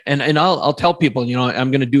And I'll tell people,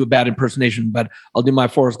 I'm going to do a bad impersonation, but I'll do my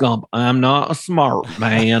Forrest Gump. I'm not a smart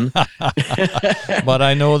man. But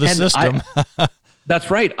I know the And system. that's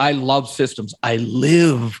right. I love systems. I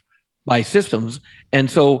live by systems. And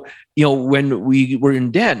so, when we were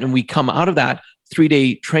in debt and we come out of that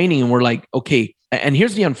 3-day training and we're like, okay, and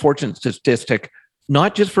here's the unfortunate statistic,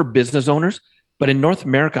 not just for business owners, but in North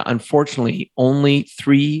America, unfortunately, only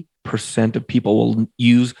 3% of people will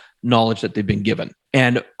use knowledge that they've been given.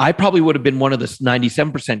 And I probably would have been one of the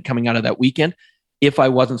 97% coming out of that weekend if I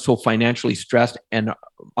wasn't so financially stressed. And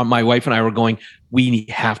my wife and I were going, we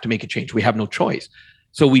have to make a change. We have no choice.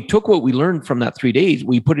 So we took what we learned from that 3 days,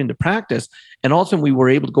 we put into practice, and all of a sudden we were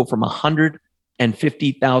able to go from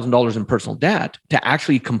 $150,000 in personal debt to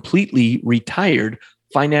actually completely retired,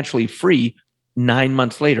 financially free 9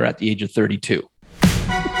 months later at the age of 32.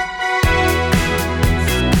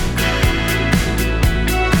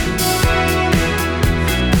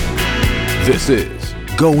 This is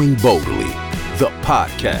Going Boldly, the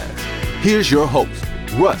podcast. Here's your host,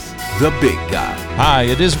 Russ the Big Guy. Hi,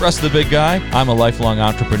 it is Russ the Big Guy. I'm a lifelong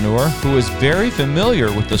entrepreneur who is very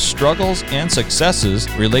familiar with the struggles and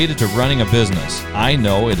successes related to running a business. I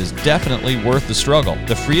know it is definitely worth the struggle.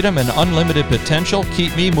 The freedom and unlimited potential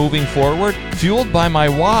keep me moving forward, fueled by my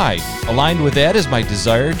why. Aligned with that is my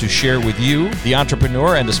desire to share with you, the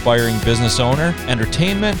entrepreneur and aspiring business owner,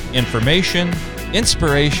 entertainment, information,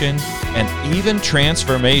 inspiration, and even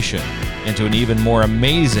transformation into an even more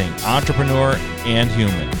amazing entrepreneur and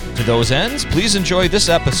human. To those ends, please enjoy this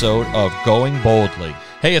episode of Going Boldly.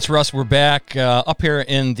 Hey, it's Russ. We're back up here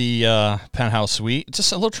in the penthouse suite.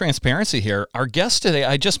 Just a little transparency here. Our guest today,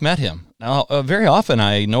 I just met him. Now, very often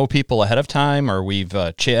I know people ahead of time, or we've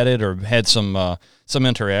chatted or had some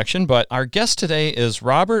interaction, but our guest today is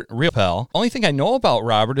Robert Riopel. Only thing I know about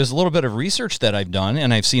Robert is a little bit of research that I've done,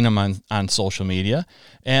 and I've seen him on social media,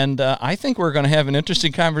 and I think we're going to have an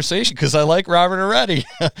interesting conversation because I like Robert already.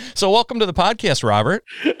 So welcome to the podcast, Robert.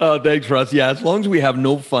 Thanks, Russ. Yeah, as long as we have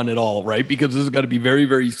no fun at all, right? Because this is going to be very,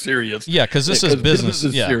 very serious. Yeah, because this is business.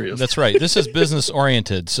 Is serious. That's right. This is business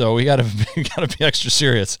oriented, so we got to be extra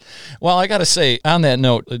serious. Well, I got to say, on that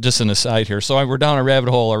note, just an aside here. So we're down a rabbit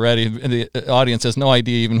hole already. The audience has no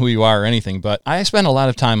idea even who you are or anything, but I spend a lot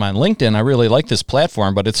of time on LinkedIn. I really like this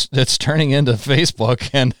platform, but it's turning into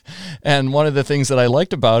Facebook, and one of the things that I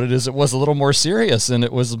liked about it is it was a little more serious and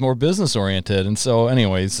it was more business oriented. And so,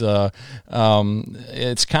 anyways,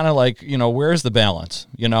 it's kind of like, where's the balance?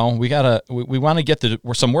 We want to get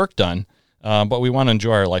some work done. But we want to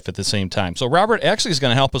enjoy our life at the same time. So Robert actually is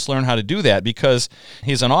going to help us learn how to do that because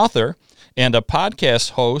he's an author and a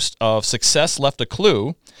podcast host of Success Left a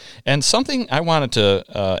Clue. And something I wanted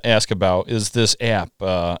to ask about is this app,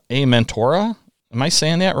 Amentora. Am I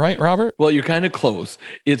saying that right, Robert? Well, you're kind of close.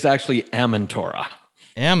 It's actually Amentora.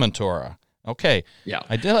 Amentora. Okay. Yeah.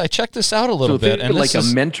 I checked this out a little bit. Think of it like a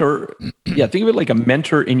mentor. Yeah, think of it like a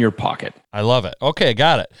mentor in your pocket. I love it. Okay,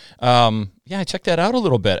 got it. I checked that out a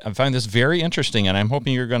little bit. I find this very interesting, and I'm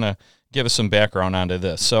hoping you're going to give us some background onto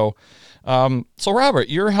this. So Robert,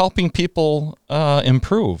 you're helping people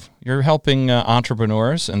improve. You're helping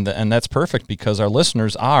entrepreneurs, and that's perfect because our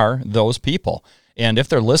listeners are those people. And if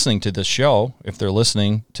they're listening to this show, if they're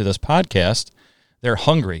listening to this podcast, they're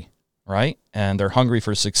hungry, right? And they're hungry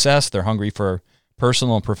for success. They're hungry for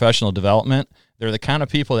personal and professional development. They're the kind of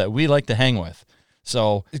people that we like to hang with.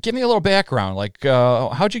 So give me a little background. Like,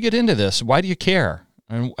 how'd you get into this? Why do you care?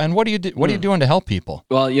 And what are you doing to help people?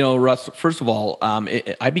 Well, Russ, first of all,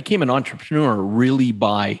 I became an entrepreneur really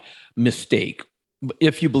by mistake.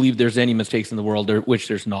 If you believe there's any mistakes in the world, which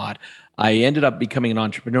there's not, I ended up becoming an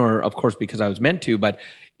entrepreneur, of course, because I was meant to. But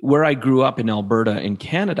where I grew up in Alberta, in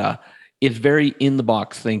Canada, it's very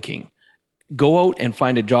in-the-box thinking. Go out and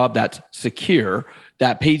find a job that's secure,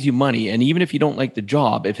 that pays you money. And even if you don't like the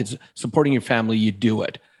job, if it's supporting your family, you do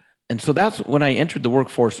it. And so that's when I entered the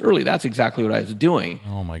workforce early. That's exactly what I was doing.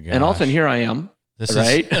 Oh my God. And all of a sudden here I am. This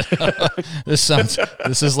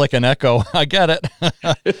is like an echo. I get it.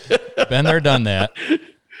 Been there, done that.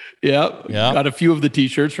 Yeah. Got a few of the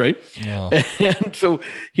t-shirts, right? Yeah. And so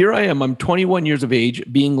here I am. I'm 21 years of age,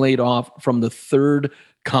 being laid off from the third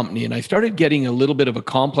company. And I started getting a little bit of a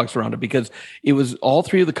complex around it because it was all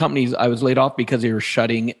three of the companies I was laid off because they were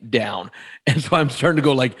shutting down. And so I'm starting to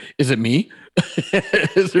go like, is it me?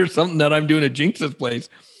 Is there something that I'm doing to jinx this place?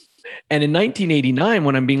 And in 1989,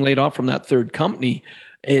 when I'm being laid off from that third company,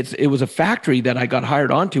 it was a factory that I got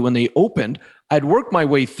hired onto when they opened. I'd worked my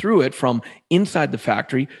way through it from inside the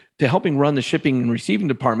factory to helping run the shipping and receiving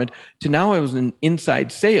department to now I was in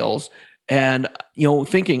inside sales and,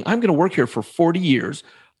 thinking I'm going to work here for 40 years.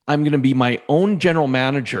 I'm going to be my own general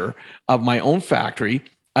manager of my own factory.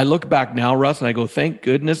 I look back now, Russ, and I go, thank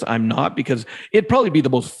goodness I'm not, because it'd probably be the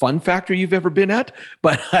most fun factory you've ever been at,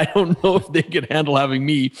 but I don't know if they could handle having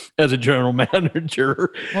me as a general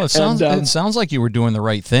manager. Well, it sounds like you were doing the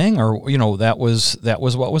right thing, or, that was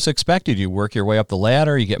what was expected. You work your way up the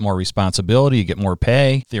ladder, you get more responsibility, you get more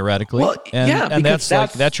pay, theoretically. Well, and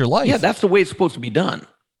that's your life. Yeah, that's the way it's supposed to be done.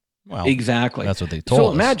 Well, exactly. That's what they told us.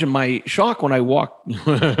 So imagine my shock when I walk.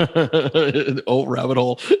 Oh, rabbit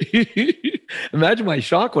hole. Imagine my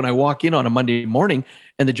shock when I walk in on a Monday morning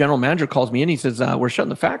and the general manager calls me in. He says, we're shutting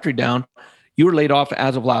the factory down. You were laid off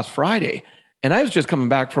as of last Friday. And I was just coming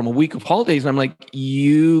back from a week of holidays. And I'm like,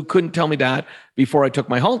 you couldn't tell me that before I took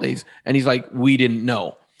my holidays. And he's like, we didn't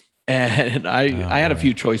know. And I had a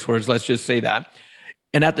few choice words. Let's just say that.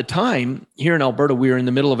 And at the time here in Alberta, we were in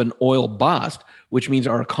the middle of an oil bust, which means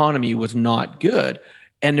our economy was not good.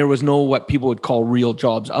 And there was no what people would call real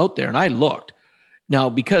jobs out there. And I looked. Now,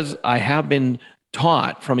 because I have been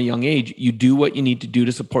taught from a young age, you do what you need to do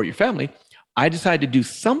to support your family, I decided to do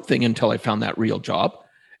something until I found that real job.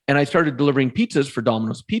 And I started delivering pizzas for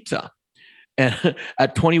Domino's Pizza. And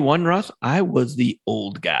at 21, Russ, I was the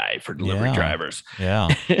old guy for delivery drivers. Yeah.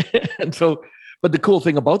 And so, but the cool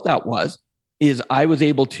thing about that is I was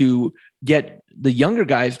able to get the younger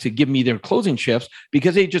guys to give me their closing shifts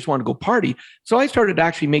because they just want to go party. So I started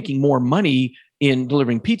actually making more money in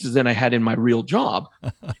delivering pizzas than I had in my real job.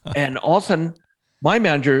 And all of a sudden, my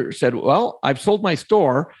manager said, well, I've sold my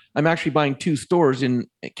store. I'm actually buying 2 stores in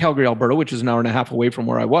Calgary, Alberta, which is an hour and a half away from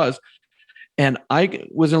where I was. And I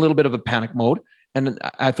was in a little bit of a panic mode. And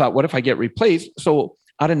I thought, what if I get replaced? So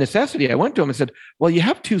out of necessity, I went to him and said, well, you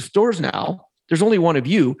have 2 stores now. There's only one of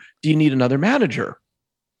you. Do you need another manager?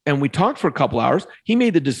 And we talked for a couple hours. He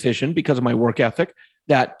made the decision because of my work ethic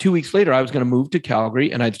that 2 weeks later, I was going to move to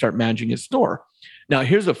Calgary and I'd start managing his store. Now,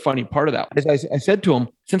 here's a funny part of that. As I said to him,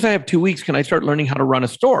 since I have 2 weeks, can I start learning how to run a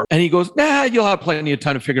store? And he goes, nah, you'll have plenty of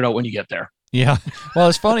time to figure it out when you get there. Yeah. Well,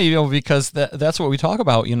 it's funny, because that's what we talk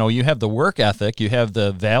about. You have the work ethic, you have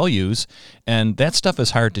the values, and that stuff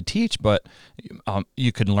is hard to teach, but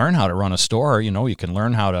you can learn how to run a store. You can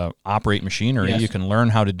learn how to operate machinery. Yes. You can learn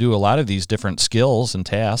how to do a lot of these different skills and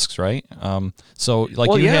tasks, right? So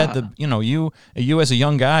had you as a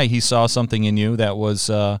young guy, he saw something in you that was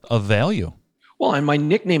of value. Well, and my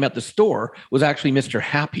nickname at the store was actually Mr.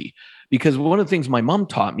 Happy. Because one of the things my mom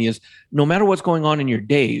taught me is no matter what's going on in your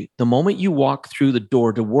day, the moment you walk through the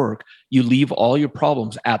door to work, you leave all your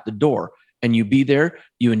problems at the door and you be there,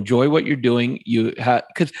 you enjoy what you're doing.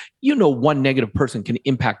 Because one negative person can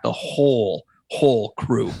impact the whole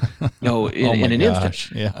crew, in an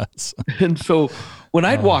instant. Yes. And so when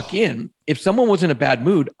I'd walk in, if someone was in a bad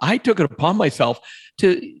mood, I took it upon myself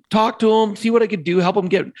to talk to them, see what I could do, help them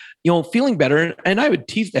get, feeling better. And I would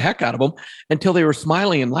tease the heck out of them until they were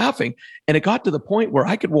smiling and laughing. And it got to the point where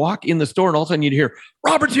I could walk in the store and all of a sudden you'd hear,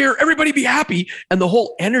 Robert's here, everybody be happy. And the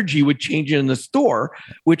whole energy would change in the store,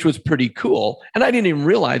 which was pretty cool. And I didn't even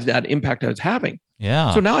realize that impact I was having.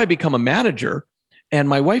 Yeah. So now I become a manager and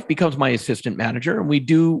my wife becomes my assistant manager and we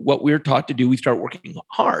do what we're taught to do. We start working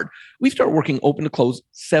hard. We start working open to close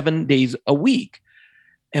 7 days a week.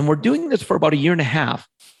 And we're doing this for about a year and a half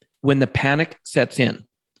when the panic sets in.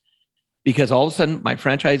 Because all of a sudden, my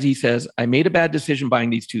franchisee says, I made a bad decision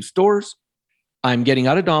buying these 2 stores. I'm getting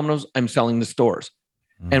out of Domino's. I'm selling the stores.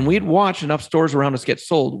 Mm-hmm. And we'd watched enough stores around us get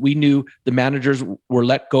sold. We knew the managers were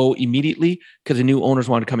let go immediately because the new owners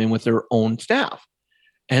wanted to come in with their own staff.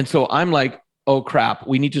 And so I'm like, oh, crap,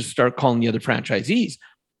 we need to start calling the other franchisees.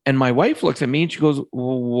 And my wife looks at me and she goes,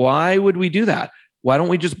 why would we do that? Why don't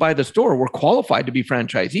we just buy the store? We're qualified to be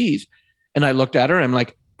franchisees. And I looked at her and I'm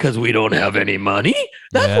like, because we don't have any money.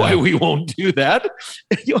 That's why we won't do that.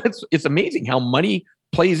 It's amazing how money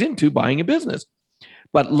plays into buying a business.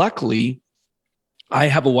 But luckily, I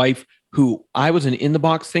have a wife who I was an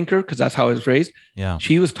in-the-box thinker because that's how I was raised. Yeah.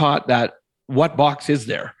 She was taught that what box is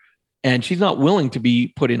there? And she's not willing to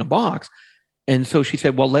be put in a box. And so she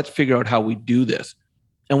said, well, let's figure out how we do this.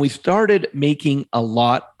 And we started making a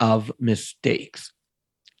lot of mistakes.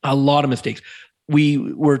 We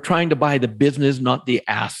were trying to buy the business, not the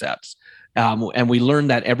assets. And we learned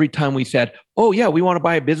that every time we said, oh, yeah, we want to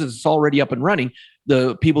buy a business that's already up and running,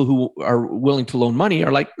 the people who are willing to loan money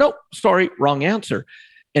are like, nope, sorry, wrong answer.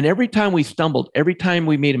 And every time we stumbled, every time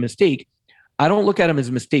we made a mistake, I don't look at them as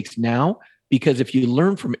mistakes now, because if you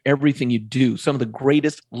learn from everything you do, some of the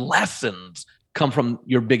greatest lessons come from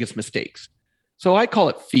your biggest mistakes. So I call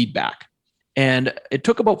it feedback. And it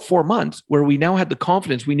took about 4 months where we now had the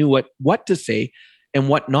confidence. We knew what to say and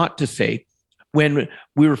what not to say when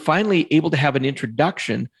we were finally able to have an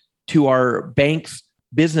introduction to our bank's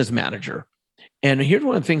business manager. And here's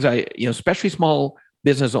one of the things especially small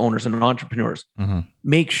business owners and entrepreneurs,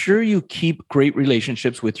 make sure you keep great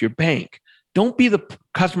relationships with your bank. Don't be the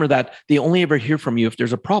customer that they only ever hear from you if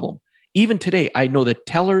there's a problem. Even today, I know the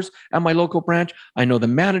tellers at my local branch. I know the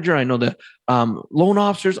manager. I know the loan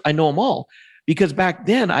officers. I know them all. Because back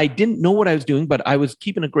then, I didn't know what I was doing, but I was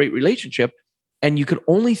keeping a great relationship. And you could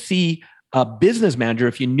only see a business manager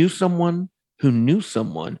if you knew someone who knew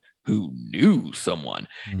someone who knew someone.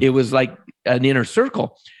 It was like an inner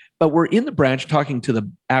circle. But we're in the branch talking to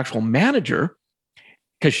the actual manager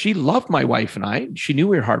because she loved my wife and I. She knew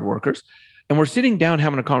we were hard workers. And we're sitting down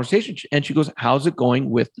having a conversation. And she goes, how's it going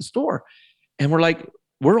with the store? And we're like,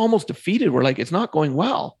 we're almost defeated. We're like, it's not going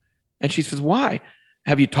well. And she says, why?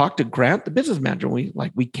 Have you talked to Grant, the business manager?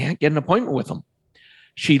 We can't get an appointment with him.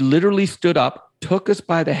 She literally stood up, took us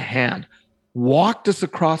by the hand, walked us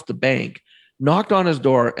across the bank, knocked on his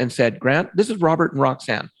door and said, Grant, this is Robert and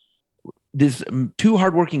Roxanne. These two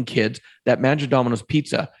hardworking kids that manage Domino's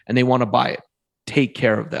Pizza and they want to buy it. Take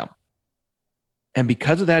care of them. And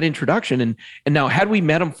because of that introduction, and now had we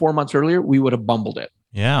met him 4 months earlier, we would have bumbled it.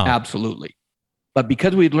 Yeah, absolutely. But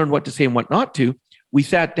because we had learned what to say and what not to, we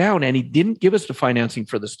sat down and he didn't give us the financing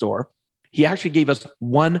for the store. He actually gave us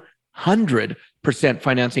 100%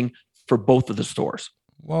 financing for both of the stores.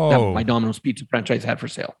 Whoa. That my Domino's Pizza franchise had for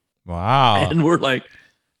sale. Wow. And we're like,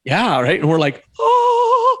 yeah, right. And we're like,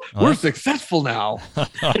 we're successful now.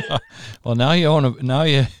 Well, now you owe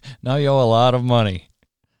a lot of money.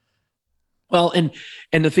 Well, and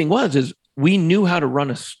the thing is we knew how to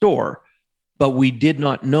run a store, but we did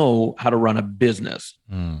not know how to run a business.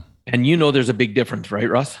 And there's a big difference, right,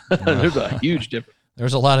 Russ? There's a huge difference.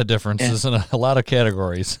 There's a lot of differences and a lot of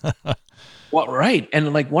categories. Well, right.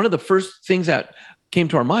 And like one of the first things that came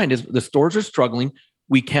to our mind is the stores are struggling.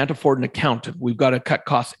 We can't afford an accountant. We've got to cut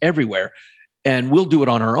costs everywhere and we'll do it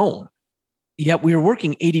on our own. Yet we were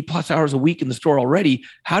working 80 plus hours a week in the store already.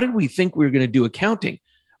 How did we think we were going to do accounting?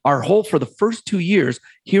 For the first 2 years,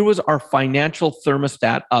 here was our financial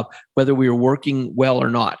thermostat up, whether we were working well or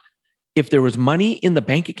not. If there was money in the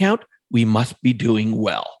bank account, we must be doing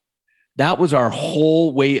well. That was our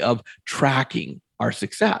whole way of tracking our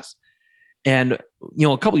success. And,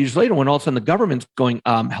 a couple of years later, when all of a sudden the government's going,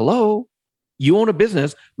 hello, you own a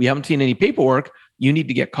business. We haven't seen any paperwork. You need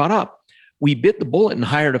to get caught up. We bit the bullet and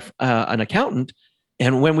hired an accountant.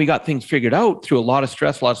 And when we got things figured out through a lot of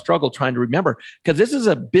stress, a lot of struggle, trying to remember, because this is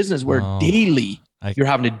a business where daily you're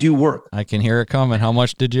having to do work. I can hear it coming. How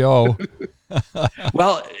much did you owe?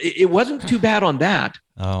 Well, it wasn't too bad on that.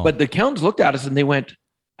 But the accountants looked at us and they went,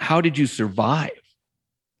 how did you survive?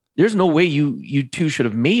 There's no way you two should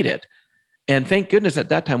have made it. And thank goodness at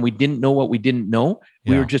that time, we didn't know what we didn't know.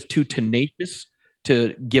 We were just too tenacious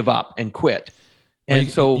to give up and quit. And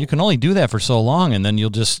so you can only do that for so long, and then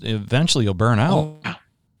eventually you'll burn out.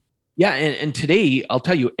 Yeah. And today I'll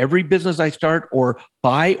tell you, every business I start or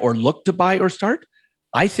buy or look to buy or start,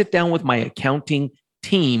 I sit down with my accounting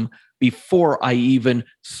team before I even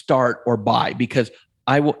start or buy, because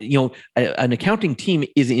an accounting team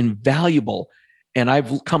is invaluable. And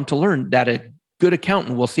I've come to learn that a good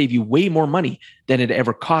accountant will save you way more money than it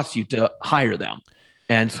ever costs you to hire them.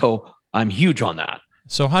 And so I'm huge on that.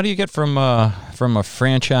 So how do you get from a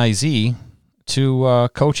franchisee to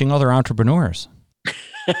coaching other entrepreneurs?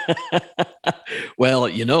 Well,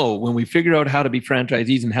 when we figured out how to be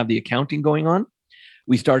franchisees and have the accounting going on,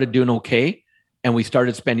 we started doing okay, and we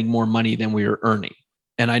started spending more money than we were earning.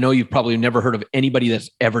 And I know you've probably never heard of anybody that's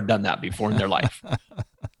ever done that before in their life.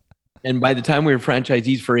 And by the time we were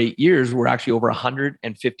franchisees for 8 years, we're actually over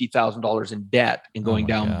 $150,000 in debt and going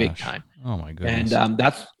down big time. Oh my goodness! And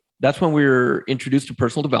that's when we were introduced to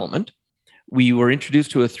personal development. We were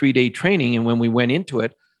introduced to a 3-day training. And when we went into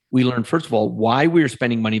it, we learned, first of all, why we were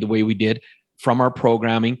spending money the way we did from our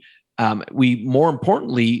programming. We, more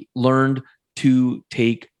importantly, learned to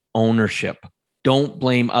take ownership. Don't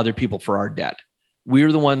blame other people for our debt.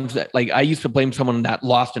 We're the ones that, I used to blame someone that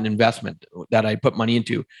lost an investment that I put money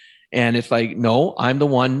into. And it's like, no, I'm the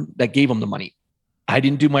one that gave them the money. I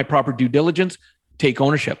didn't do my proper due diligence. Take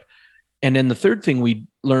ownership. And then the third thing we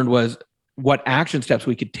learned was what action steps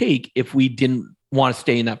we could take if we didn't want to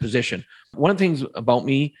stay in that position. One of the things about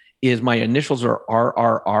me is my initials are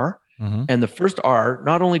RRR. Mm-hmm. And the first R,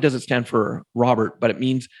 not only does it stand for Robert, but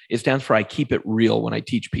it stands for I keep it real when I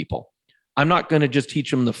teach people. I'm not going to just teach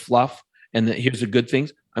them the fluff and here's the good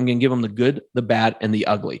things. I'm going to give them the good, the bad, and the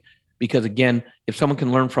ugly. Because again, if someone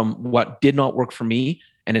can learn from what did not work for me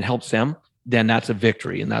and it helps them, then that's a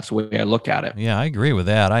victory. And that's the way I look at it. Yeah, I agree with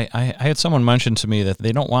that. I had someone mention to me that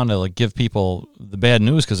they don't want to give people the bad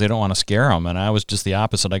news because they don't want to scare them. And I was just the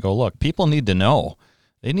opposite. I go, look, people need to know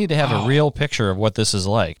They need to have a real picture of what this is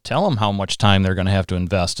like. Tell them how much time they're going to have to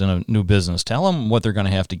invest in a new business. Tell them what they're going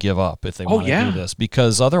to have to give up if they want to do this,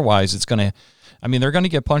 because otherwise it's going to, they're going to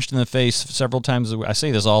get punched in the face several times a week. I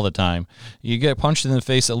say this all the time. You get punched in the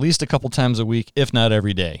face at least a couple times a week, if not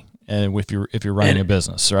every day. And if you're running a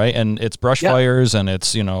business, right? And it's brush fires and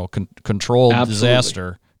it's, controlled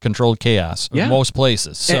disaster. Controlled chaos in most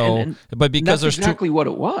places. So, but because that's exactly what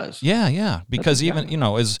it was. Yeah. Because even,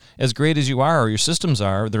 as great as you are or your systems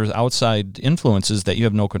are, there's outside influences that you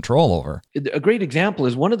have no control over. A great example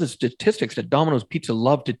is one of the statistics that Domino's Pizza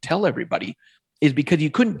loved to tell everybody is because you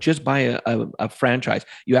couldn't just buy a franchise.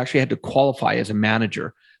 You actually had to qualify as a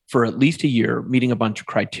manager for at least a year, meeting a bunch of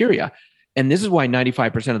criteria. And this is why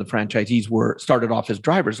 95% of the franchisees started off as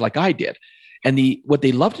drivers like I did. And what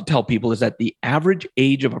they love to tell people is that the average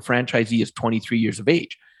age of a franchisee is 23 years of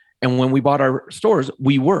age. And when we bought our stores,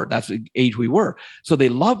 that's the age we were. So they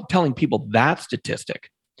love telling people that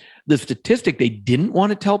statistic. The statistic they didn't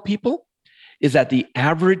want to tell people is that the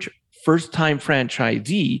average first-time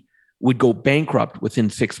franchisee would go bankrupt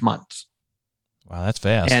within 6 months. Wow, that's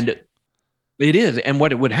fast. And it is. And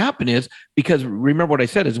what it would happen is, because remember what I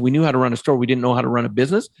said is we knew how to run a store. We didn't know how to run a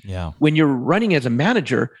business. Yeah. When you're running as a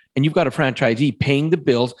manager and you've got a franchisee paying the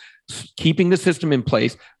bills, keeping the system in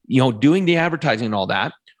place, doing the advertising and all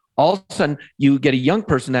that, all of a sudden you get a young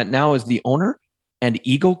person that now is the owner and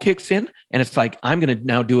ego kicks in. And it's like, I'm going to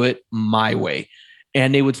now do it my way.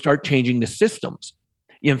 And they would start changing the systems.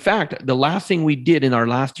 In fact, the last thing we did in our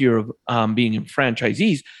last year of being in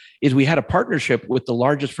franchisees is we had a partnership with the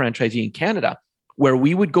largest franchisee in Canada, where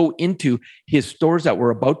we would go into his stores that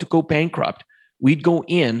were about to go bankrupt. We'd go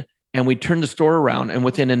in and we'd turn the store around, and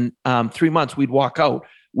within 3 months, we'd walk out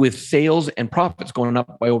with sales and profits going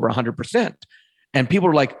up by over 100%. And people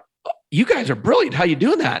were like, "You guys are brilliant. How are you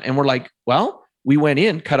doing that?" And we're like, "Well, we went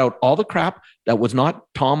in, cut out all the crap that was not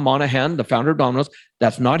Tom Monahan, the founder of Domino's.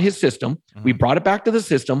 That's not his system. Mm-hmm. We brought it back to the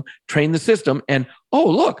system, trained the system, and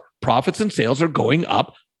look, profits and sales are going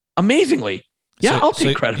up amazingly." Yeah, I'll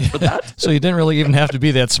take credit for that. So you didn't really even have to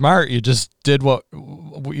be that smart. You just did what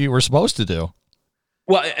you were supposed to do.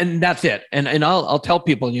 Well, and that's it. And I'll tell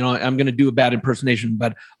people, I'm going to do a bad impersonation,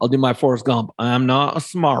 but I'll do my Forrest Gump. I'm not a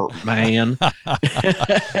smart man.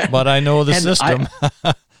 But I know the system.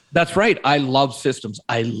 That's right. I love systems.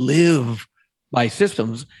 I live by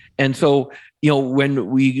systems. And so, when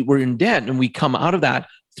we were in debt and we come out of that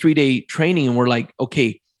 3-day training and we're like,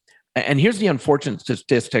 okay, and here's the unfortunate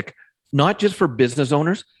statistic, not just for business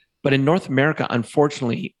owners, but in North America,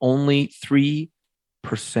 unfortunately, only 3%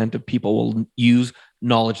 of people will use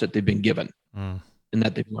knowledge that they've been given and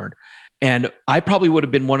that they've learned. And I probably would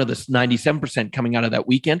have been one of the 97% coming out of that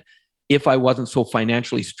weekend if I wasn't so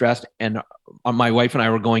financially stressed. And my wife and I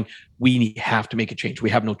were going, we have to make a change.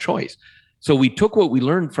 We have no choice. So we took what we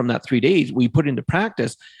learned from that 3 days, we put into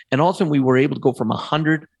practice, and all of a sudden we were able to go from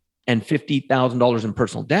 $150,000 in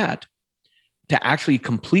personal debt to actually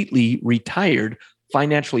completely retired,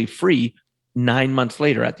 financially free 9 months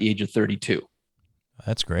later at the age of 32.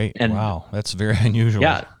 That's great. And wow. That's very unusual.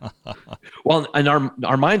 Yeah. Well, and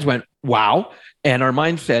our minds went, wow. And our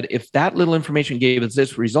mind said, if that little information gave us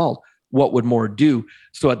this result, what would more do?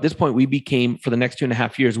 So at this point, we became, for the next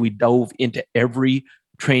 2.5 years, we dove into every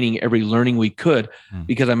training, every learning we could,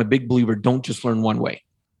 because I'm a big believer, don't just learn one way.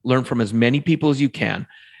 Learn from as many people as you can.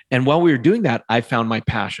 And while we were doing that, I found my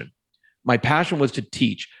passion. My passion was to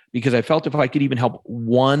teach, because I felt if I could even help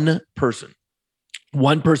one person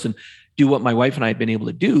do what my wife and I had been able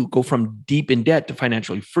to do, go from deep in debt to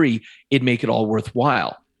financially free, it'd make it all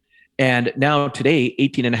worthwhile. And now today,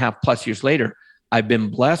 18 and a half plus years later, I've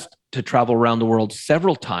been blessed to travel around the world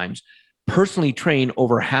several times, personally train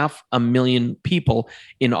over 500,000 people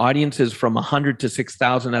in audiences from 100 to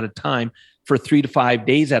 6,000 at a time for 3 to 5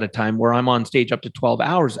 days at a time, where I'm on stage up to 12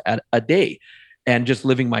 hours a day and just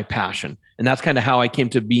living my passion. And that's kind of how I came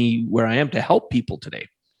to be where I am, to help people today.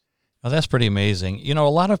 Oh, that's pretty amazing. A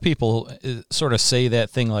lot of people sort of say that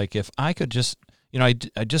thing like, if I could just,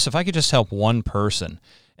 if I could just help one person.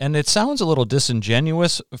 And it sounds a little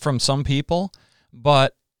disingenuous from some people,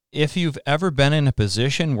 but if you've ever been in a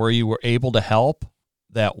position where you were able to help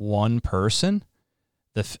that one person,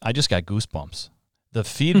 I just got goosebumps. The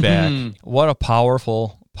feedback, what a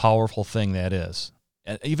powerful, powerful thing that is.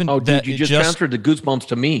 Even dude, you just transferred the goosebumps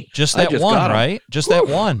to me. Just that one, right? Just that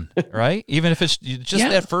one, right? Even if it's just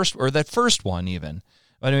that first one, even.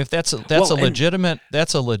 I mean, if that's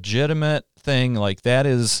a legitimate thing, like that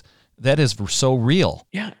is so real.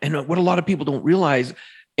 Yeah, and what a lot of people don't realize,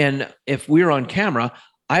 and if we're on camera,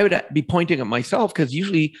 I would be pointing at myself, because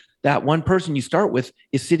usually that one person you start with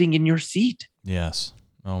is sitting in your seat. Yes.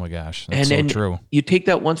 Oh my gosh. That's so true. You take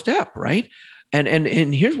that one step, right? And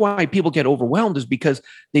here's why people get overwhelmed is because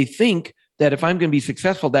they think that if I'm going to be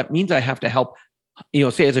successful, that means I have to help,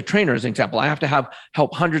 say as a trainer, as an example, I have to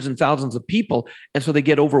help hundreds and thousands of people. And so they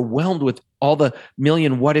get overwhelmed with all the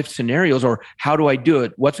million what if scenarios, or how do I do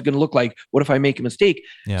it? What's it going to look like? What if I make a mistake?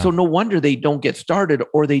 Yeah. So no wonder they don't get started,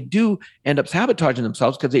 or they do end up sabotaging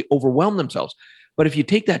themselves because they overwhelm themselves. But if you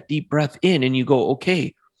take that deep breath in and you go,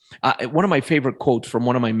 okay, one of my favorite quotes from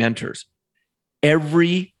one of my mentors,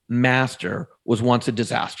 every master was once a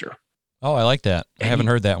disaster. Oh, I like that. I haven't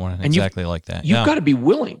heard that one exactly like that. You've got to be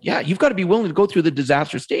willing. Yeah, you've got to be willing to go through the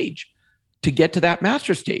disaster stage to get to that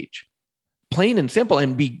master stage. Plain and simple,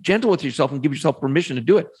 and be gentle with yourself and give yourself permission to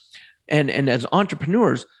do it. And as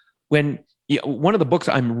entrepreneurs, one of the books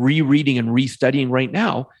I'm rereading and restudying right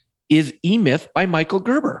now is E-Myth by Michael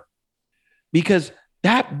Gerber, because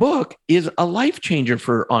that book is a life changer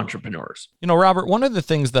for entrepreneurs. Robert, one of the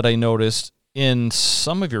things that I noticed in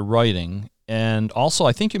some of your writing, and also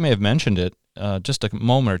I think you may have mentioned it just a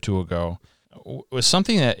moment or two ago, was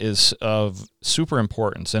something that is of super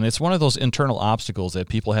importance. And it's one of those internal obstacles that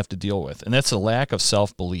people have to deal with. And that's the lack of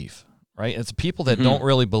self-belief, right? It's people that don't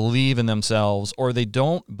really believe in themselves, or they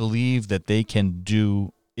don't believe that they can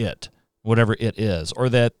do it, whatever it is, or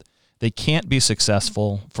that they can't be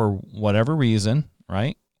successful for whatever reason,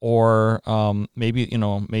 right? Or maybe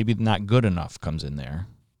not good enough comes in there.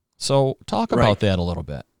 So talk about that a little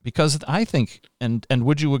bit, because I think, and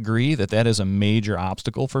would you agree that is a major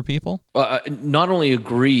obstacle for people? Not only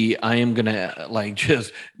agree, I am going to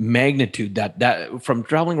just magnitude that from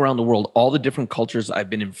traveling around the world, all the different cultures I've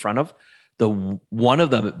been in front of, one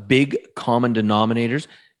of the big common denominators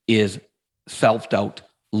is self-doubt,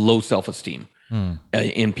 low self-esteem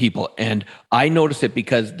in people. And I notice it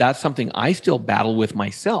because that's something I still battle with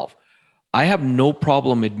myself. I have no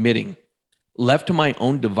problem admitting, left to my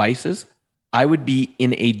own devices, I would be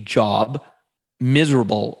in a job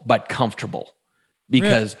miserable but comfortable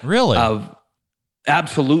because of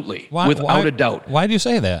absolutely, without a doubt. Why do you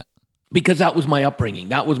say that? Because that was my upbringing.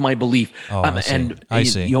 That was my belief. I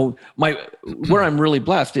see. Where I'm really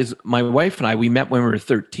blessed is my wife and I, we met when we were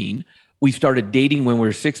 13. We started dating when we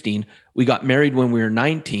were 16. We got married when we were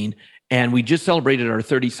 19. And we just celebrated our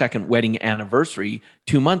 32nd wedding anniversary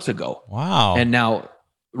 2 months ago. Wow. And now,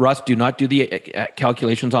 Russ, do not do the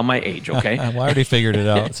calculations on my age, okay? I already figured it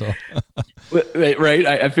out. So, right?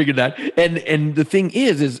 I figured that. And the thing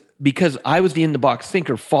is because I was the in-the-box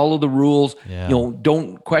thinker, follow the rules,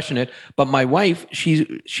 don't question it. But my wife,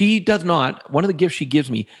 she does not. One of the gifts she gives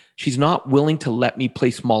me, she's not willing to let me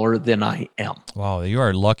play smaller than I am. Wow, you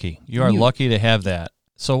are lucky. You are lucky to have that.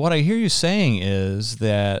 So what I hear you saying is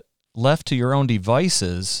that left to your own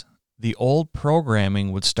devices, the old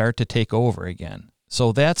programming would start to take over again.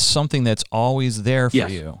 So that's something that's always there for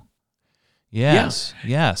you. Yes.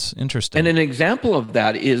 Interesting. And an example of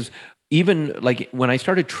that is even like when I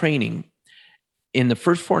started training, in the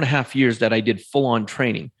first 4.5 years that I did full-on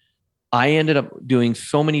training, I ended up doing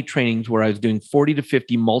so many trainings where I was doing 40 to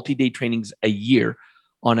 50 multi-day trainings a year.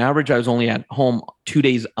 On average, I was only at home 2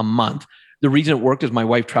 days a month. The reason it worked is my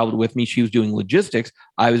wife traveled with me. She was doing logistics.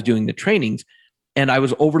 I was doing the trainings, and I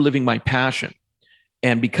was overliving my passion.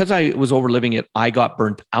 And because I was overliving it, I got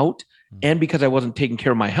burnt out. And because I wasn't taking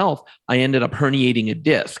care of my health, I ended up herniating a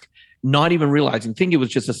disc, not even realizing, thinking it was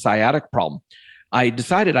just a sciatic problem. I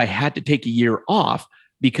decided I had to take a year off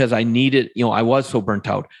because I needed, I was so burnt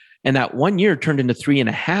out. And that 1 year turned into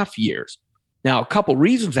 3.5 years. Now, a couple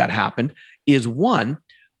reasons that happened is, one,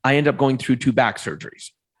 I ended up going through 2 back surgeries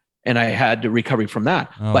and I had to recover from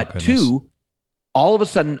that. But goodness. 2, all of a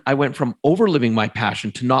sudden I went from overliving my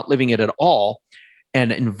passion to not living it at all.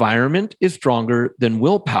 And environment is stronger than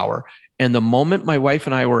willpower. And the moment my wife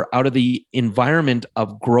and I were out of the environment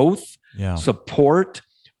of growth, support,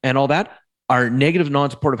 and all that, our negative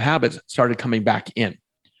non-supportive habits started coming back in.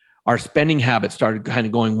 Our spending habits started kind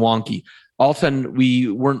of going wonky. All of a sudden, we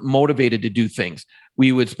weren't motivated to do things.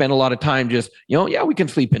 We would spend a lot of time just, we can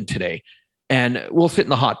sleep in today. And we'll sit in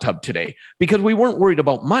the hot tub today, because we weren't worried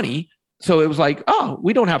about money. So it was like,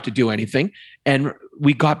 we don't have to do anything. And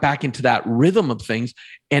we got back into that rhythm of things.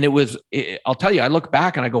 And I'll tell you, I look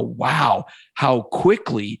back and I go, wow, how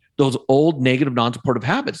quickly those old negative non-supportive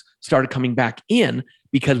habits started coming back in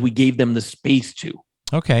because we gave them the space to.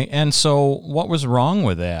 Okay. And so what was wrong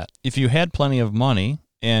with that? If you had plenty of money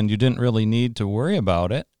and you didn't really need to worry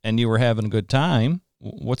about it and you were having a good time,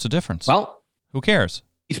 what's the difference? Well, who cares?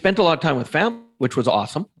 You spent a lot of time with family, which was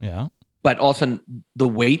awesome. Yeah. But all of a sudden, the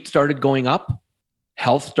weight started going up.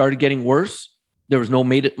 Health started getting worse. There was no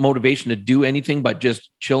motivation to do anything but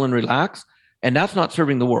just chill and relax. And that's not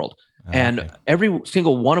serving the world. And every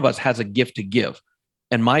single one of us has a gift to give.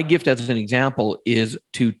 And my gift, as an example, is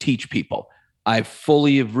to teach people. I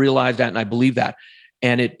fully have realized that, and I believe that.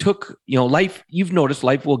 And it took, life, you've noticed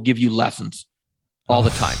life will give you lessons all the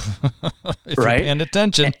time. If right? You're paying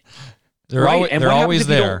attention. They're always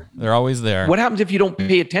there. They're always there. What happens if you don't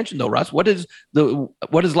pay attention though, Russ? What does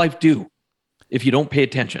life do if you don't pay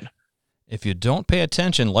attention? If you don't pay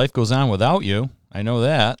attention, life goes on without you. I know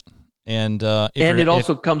that. And it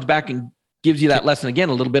also comes back and gives you that lesson again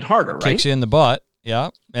a little bit harder, right? Kicks you in the butt. Yeah.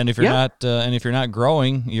 And if you're not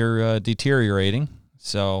growing, you're deteriorating.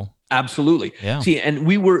 So absolutely. Yeah. See, and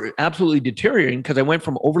we were absolutely deteriorating because I went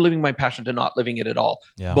from overliving my passion to not living it at all.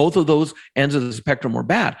 Yeah. Both of those ends of the spectrum were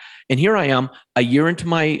bad. And here I am a year into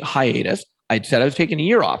my hiatus. I'd said I was taking a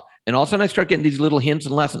year off. And all of a sudden I start getting these little hints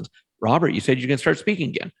and lessons. Robert, you said you're going to start speaking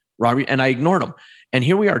again. Robert, and I ignored them. And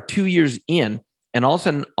here we are 2 years in. And all of a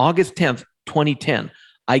sudden, August 10th, 2010,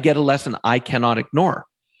 I get a lesson I cannot ignore.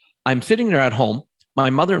 I'm sitting there at home. My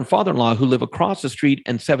mother and father-in-law, who live across the street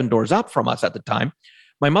and 7 doors up from us at the time,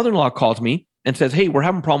 my mother-in-law calls me and says, hey, we're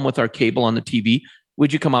having a problem with our cable on the TV.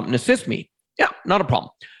 Would you come up and assist me? Yeah, not a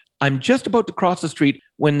problem. I'm just about to cross the street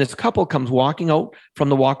when this couple comes walking out from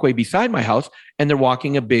the walkway beside my house, and they're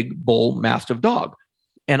walking a big bull mastiff dog.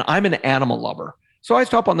 And I'm an animal lover. So I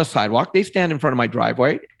stop on the sidewalk. They stand in front of my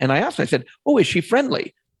driveway. And I asked, I said, oh, is she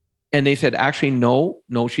friendly? And they said, actually, no,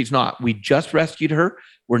 she's not. We just rescued her.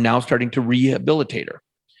 We're now starting to rehabilitate her.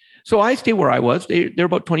 So I stay where I was. They're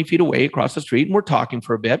about 20 feet away across the street. And we're talking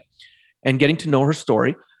for a bit and getting to know her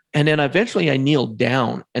story. And then eventually I kneel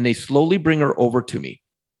down and they slowly bring her over to me.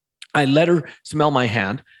 I let her smell my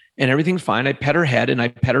hand and everything's fine. I pet her head and I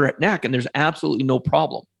pet her neck and there's absolutely no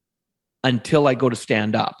problem until I go to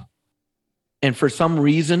stand up. And for some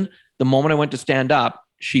reason, the moment I went to stand up,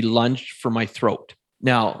 she lunged for my throat.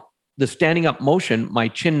 Now, the standing up motion, my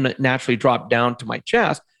chin naturally dropped down to my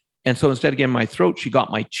chest. And so instead of getting my throat, she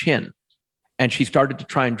got my chin. And she started to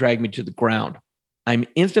try and drag me to the ground. I'm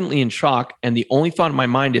instantly in shock. And the only thought in my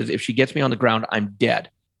mind is, if she gets me on the ground, I'm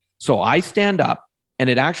dead. So I stand up, and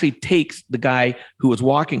it actually takes the guy who was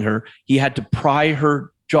walking her. He had to pry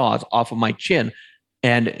her jaws off of my chin.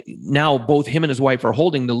 And now both him and his wife are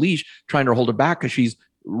holding the leash, trying to hold her back because she's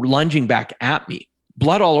lunging back at me.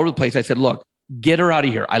 Blood all over the place. I said, look, get her out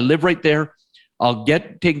of here. I live right there. I'll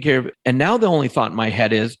get taken care of. And now the only thought in my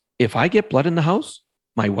head is, if I get blood in the house,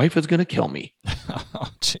 my wife is going to kill me. Oh,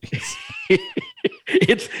 jeez.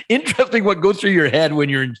 It's interesting what goes through your head when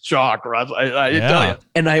you're in shock, Russ. I tell you.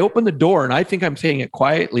 And I open the door, and I think I'm saying it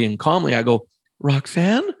quietly and calmly. I go,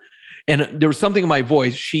 Roxanne? And there was something in my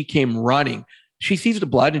voice. She came running. She sees the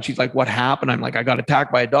blood, and she's like, what happened? I'm like, I got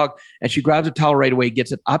attacked by a dog. And she grabs a towel right away,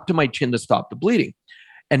 gets it up to my chin to stop the bleeding.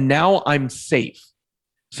 And now I'm safe.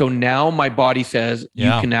 So now my body says, you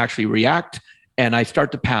can actually react. And I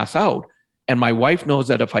start to pass out. And my wife knows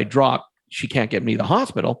that if I drop, she can't get me to the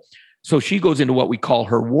hospital. So she goes into what we call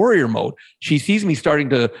her warrior mode. She sees me starting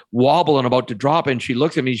to wobble and about to drop. And she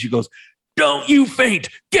looks at me and she goes, don't you faint,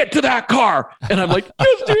 get to that car. And I'm like,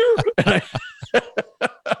 yes, dear. And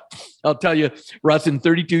I'll tell you, Russ, in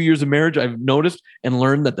 32 years of marriage, I've noticed and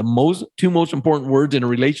learned that the two most important words in a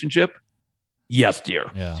relationship, yes, dear.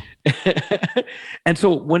 Yeah. And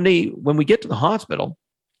so when we get to the hospital,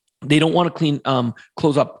 they don't want to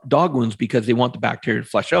close up dog wounds because they want the bacteria to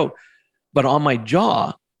flush out. But on my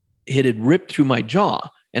jaw, it had ripped through my jaw,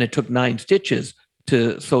 and it took 9 stitches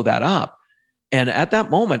to sew that up. And at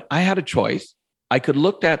that moment, I had a choice. I could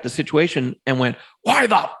look at the situation and went, why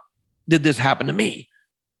did this happen to me?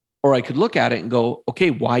 Or I could look at it and go,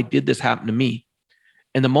 okay, why did this happen to me?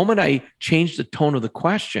 And the moment I changed the tone of the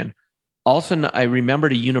question, all of a sudden I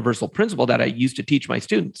remembered a universal principle that I used to teach my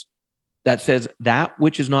students that says that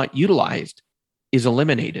which is not utilized is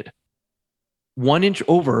eliminated. 1 inch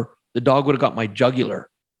over, the dog would have got my jugular,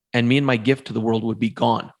 and me and my gift to the world would be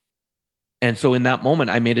gone. And so in that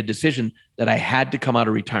moment, I made a decision that I had to come out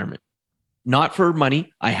of retirement. Not for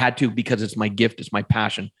money. I had to because it's my gift, it's my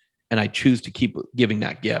passion, and I choose to keep giving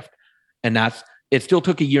that gift. And it still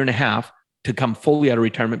took 1.5 years to come fully out of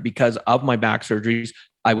retirement because of my back surgeries.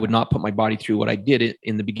 I would not put my body through what I did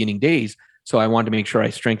in the beginning days. So I wanted to make sure I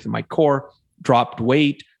strengthened my core, dropped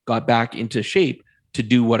weight, got back into shape to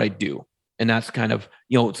do what I do. And that's kind of,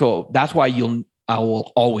 so that's why I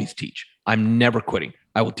will always teach. I'm never quitting.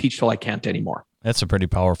 I will teach till I can't anymore. That's a pretty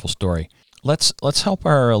powerful story. Let's help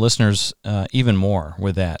our listeners even more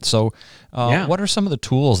with that. So what are some of the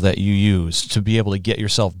tools that you use to be able to get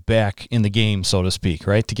yourself back in the game, so to speak,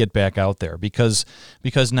 right? To get back out there? Because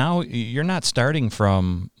now you're not starting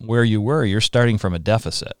from where you were, you're starting from a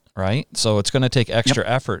deficit. right? So it's going to take extra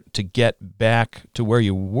effort to get back to where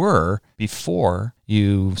you were before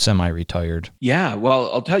you semi-retired. Yeah,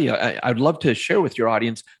 well, I'll tell you, I'd love to share with your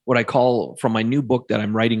audience what I call, from my new book that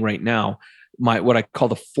I'm writing right now, what I call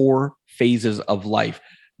the 4 phases of life,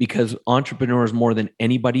 because entrepreneurs more than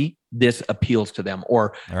anybody, this appeals to them,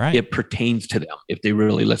 or it pertains to them if they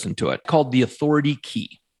really listen to it. It's called the authority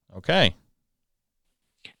key. Okay.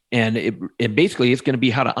 And it basically, it's going to be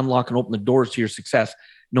how to unlock and open the doors to your success,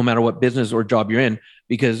 no matter what business or job you're in.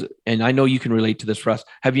 Because, and I know you can relate to this, Russ.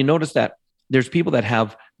 Have you noticed that there's people that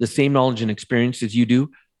have the same knowledge and experience as you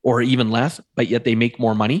do, or even less, but yet they make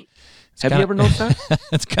more money? Have you ever noticed that?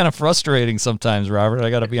 It's kind of frustrating sometimes, Robert. I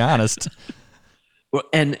got to be honest.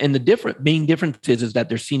 And the main difference is that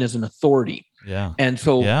they're seen as an authority. Yeah. And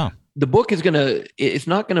so the book is it's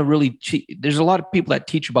not going to really, there's a lot of people that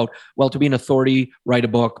teach about, well, to be an authority, write a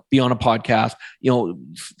book, be on a podcast,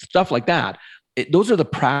 stuff like that. Those are the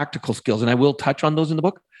practical skills. And I will touch on those in the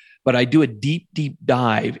book, but I do a deep, deep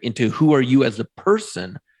dive into who are you as a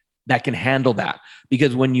person that can handle that.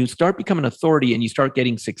 Because when you start becoming an authority and you start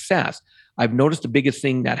getting success, I've noticed the biggest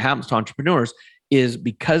thing that happens to entrepreneurs is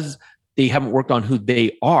because they haven't worked on who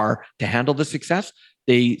they are to handle the success,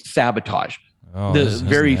 they sabotage. The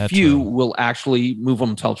very few will actually move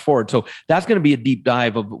themselves forward. So that's going to be a deep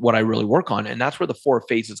dive of what I really work on. And that's where the 4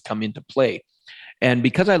 phases come into play. And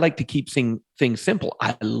because I like to keep things simple,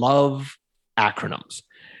 I love acronyms.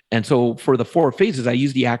 And so for the 4 phases, I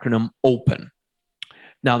use the acronym OPEN.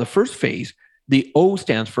 Now, the first phase, the O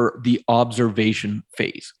stands for the observation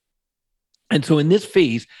phase. And so in this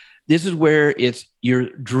phase, this is where you're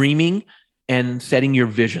dreaming and setting your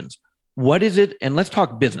visions. What is it? And let's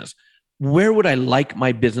talk business. Where would I like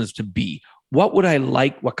my business to be? What would I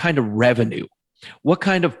like? What kind of revenue? What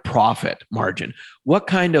kind of profit margin? What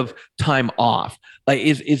kind of time off?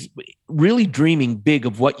 Is really dreaming big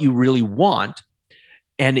of what you really want.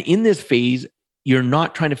 And in this phase, you're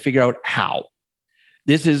not trying to figure out how.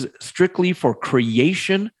 This is strictly for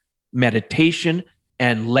creation, meditation,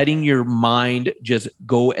 and letting your mind just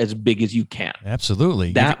go as big as you can.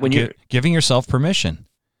 Absolutely. When you're giving yourself permission.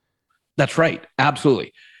 That's right.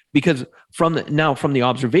 Absolutely. Because from the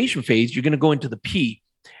observation phase, you're going to go into the P.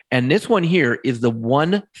 And this one here is the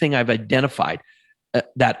one thing I've identified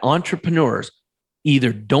that entrepreneurs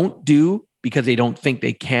either don't do because they don't think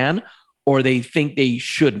they can, or they think they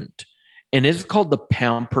shouldn't. And this is called the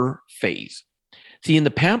pamper phase. See, in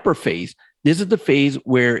the pamper phase, this is the phase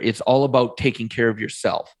where it's all about taking care of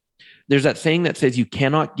yourself. There's that saying that says you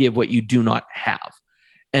cannot give what you do not have.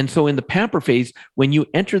 And so in the pamper phase, when you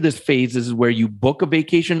enter this phase, this is where you book a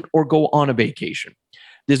vacation or go on a vacation.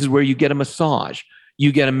 This is where you get a massage,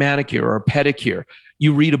 you get a manicure or a pedicure.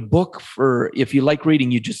 You read a book if you like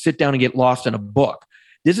reading, you just sit down and get lost in a book.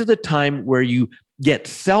 This is the time where you get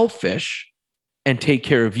selfish and take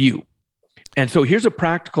care of you. And so here's a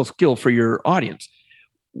practical skill for your audience.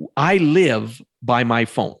 I live by my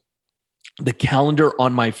phone, the calendar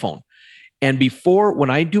on my phone. And when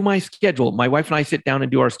I do my schedule, my wife and I sit down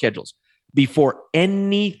and do our schedules. Before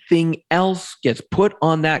anything else gets put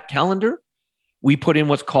on that calendar, we put in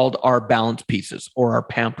what's called our balance pieces or our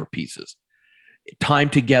pamper pieces. Time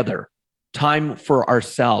together, time for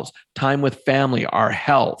ourselves, time with family, our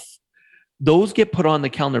health. Those get put on the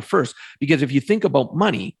calendar first, because if you think about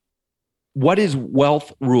money, what is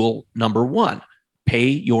wealth rule number 1? Pay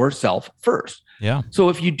yourself first. Yeah. So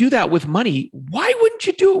if you do that with money, why wouldn't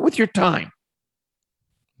you do it with your time?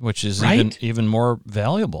 Which is right? even more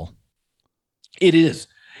valuable. It is.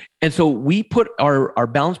 And so we put our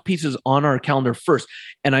balance pieces on our calendar first.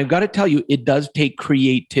 And I've got to tell you, it does take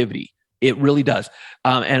creativity. It really does.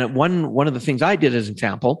 And one of the things I did as an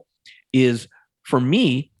example is, for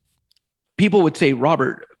me, people would say,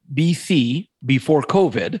 Robert, BC, before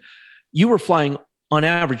COVID, you were flying on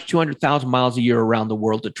average 200,000 miles a year around the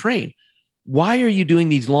world to train. Why are you doing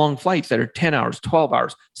these long flights that are 10 hours, 12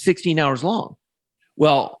 hours, 16 hours long?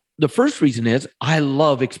 Well, the first reason is I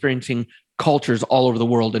love experiencing cultures all over the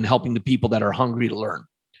world and helping the people that are hungry to learn.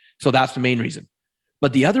 So that's the main reason.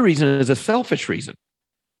 But the other reason is a selfish reason.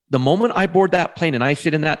 The moment I board that plane and I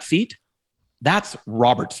sit in that seat, that's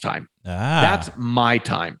Robert's time. That's my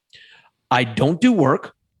time. I don't do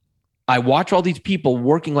work. I watch all these people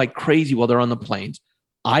working like crazy while they're on the planes.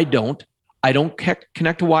 I don't connect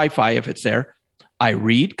to Wi-Fi if it's there. I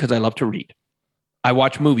read because I love to read. I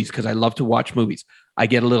watch movies because I love to watch movies. I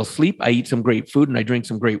get a little sleep. I eat some great food and I drink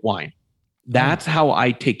some great wine. That's how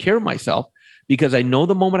I take care of myself, because I know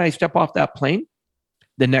the moment I step off that plane,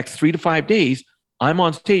 the next 3 to 5 days, I'm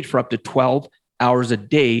on stage for up to 12 hours a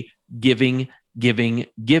day, giving.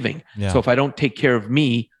 Yeah. So if I don't take care of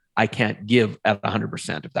me, I can't give at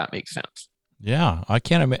 100%, if that makes sense. Yeah, I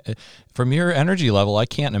can't from your energy level, I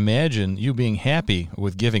can't imagine you being happy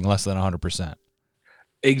with giving less than 100%.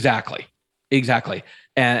 Exactly.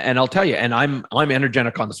 And I'll tell you, and I'm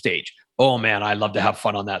energetic on the stage. Oh man, I love to have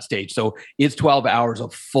fun on that stage. So it's 12 hours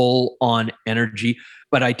of full on energy,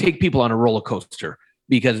 but I take people on a roller coaster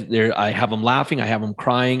because I have them laughing, I have them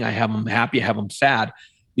crying, I have them happy, I have them sad,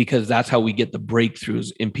 because that's how we get the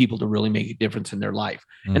breakthroughs in people to really make a difference in their life.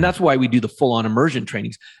 And that's why we do the full on immersion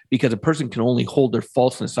trainings, because a person can only hold their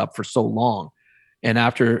falseness up for so long. And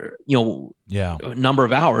after, a number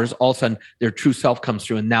of hours, all of a sudden their true self comes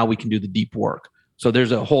through, and now we can do the deep work. So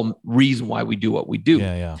there's a whole reason why we do what we do.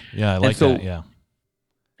 Yeah. I like that. Yeah.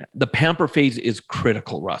 The pamper phase is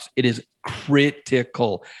critical, Russ. It is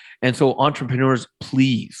critical. And so entrepreneurs,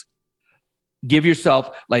 please give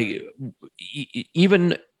yourself, like,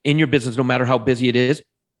 even in your business, no matter how busy it is,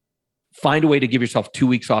 find a way to give yourself 2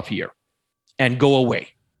 weeks off a year and go away.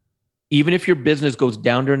 Even if your business goes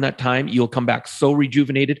down during that time, you'll come back so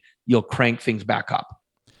rejuvenated, you'll crank things back up.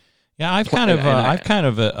 Yeah, I've kind of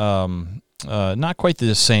not quite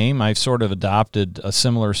the same. I've sort of adopted a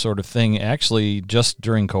similar sort of thing, actually, just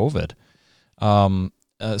during COVID.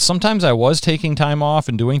 Sometimes I was taking time off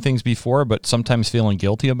and doing things before, but sometimes feeling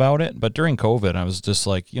guilty about it. But during COVID, I was just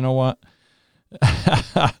like, you know what?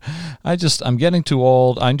 I'm getting too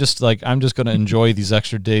old. I'm just going to enjoy these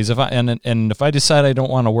extra days. If I decide I don't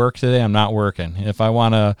want to work today, I'm not working. If I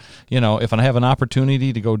want to, if I have an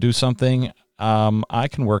opportunity to go do something, I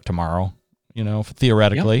can work tomorrow,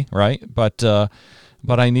 theoretically, right? But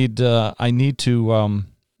I need to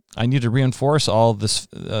reinforce all this,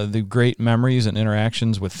 the great memories and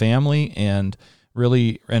interactions with family, and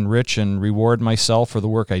really enrich and reward myself for the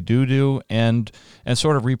work I do, and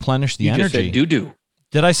sort of replenish the energy. You just said do.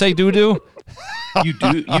 Did I say do? You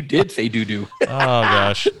did say do. Oh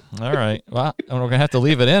gosh. All right. Well, I'm gonna have to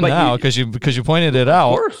leave it in now because you pointed it out.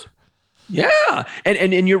 Of course. Yeah,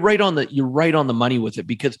 and you're right on the money with it,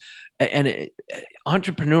 because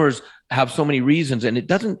entrepreneurs have so many reasons, and it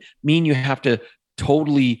doesn't mean you have to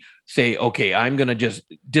totally say, okay, I'm gonna just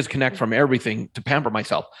disconnect from everything to pamper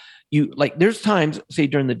myself. There's times, say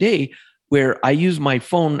during the day, where I use my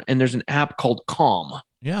phone, and there's an app called Calm.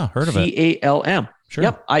 Yeah, heard of it. CALM. Sure.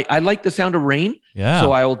 Yep. I like the sound of rain. Yeah.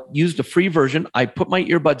 So I'll use the free version. I put my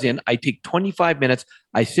earbuds in. I take 25 minutes.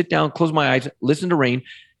 I sit down, close my eyes, listen to rain.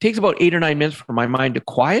 It takes about 8 or 9 minutes for my mind to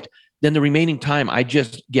quiet. Then the remaining time, I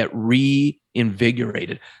just get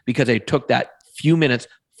reinvigorated because I took that few minutes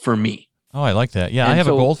for me. Oh, I like that. Yeah, I have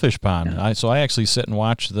a goldfish pond. Yeah. So I actually sit and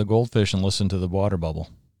watch the goldfish and listen to the water bubble.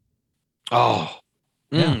 Oh,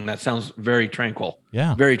 that sounds very tranquil.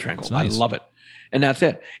 Yeah. Very tranquil. Nice. I love it. And that's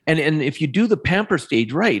it. And if you do the pamper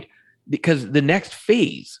stage right, because the next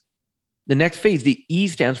phase, the E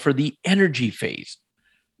stands for the energy phase.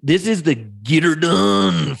 This is the get her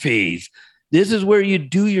done phase. This is where you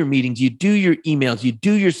do your meetings, you do your emails, you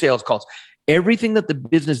do your sales calls. Everything that the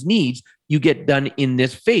business needs, you get done in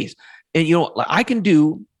this phase. And I can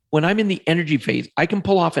do, when I'm in the energy phase, I can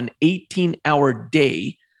pull off an 18-hour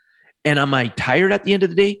day. And am I tired at the end of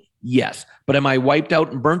the day? Yes. But am I wiped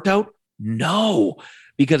out and burnt out? No,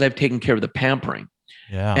 because I've taken care of the pampering.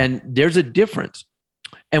 Yeah. And there's a difference.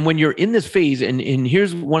 And when you're in this phase, and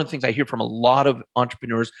here's one of the things I hear from a lot of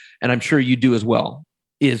entrepreneurs, and I'm sure you do as well,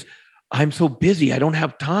 is I'm so busy, I don't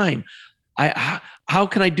have time. How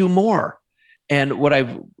can I do more? And what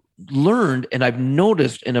I've learned and I've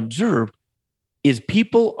noticed and observed is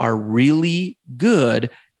people are really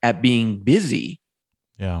good at being busy,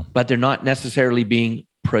 but they're not necessarily being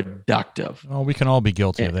productive. Well, we can all be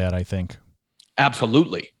guilty of that, I think.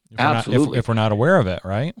 Absolutely. If we're not aware of it,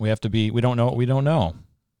 right? We don't know what we don't know.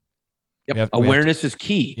 Yep. Awareness is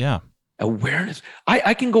key. Yeah. Awareness.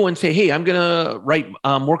 I can go and say, hey, I'm going to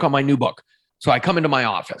work on my new book. So I come into my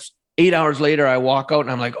office. 8 hours later, I walk out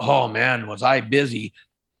and I'm like, oh man, was I busy?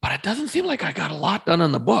 But it doesn't seem like I got a lot done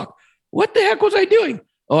on the book. What the heck was I doing?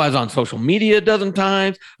 Oh, I was on social media a dozen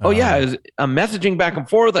times. Oh yeah, I was messaging back and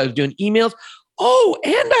forth. I was doing emails. Oh,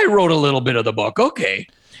 and I wrote a little bit of the book. Okay.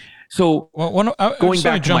 So going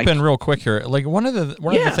back to jump in real quick here. Like one of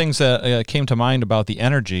the things that came to mind about the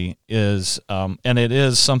energy is, and it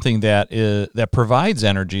is something that provides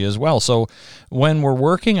energy as well. So when we're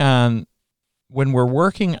working on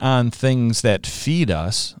things that feed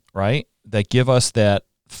us, right, that give us that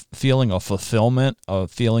feeling of fulfillment, of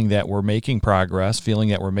feeling that we're making progress, feeling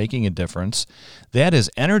that we're making a difference, that is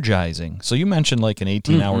energizing. So you mentioned like an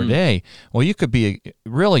 18-hour day. Well, you could be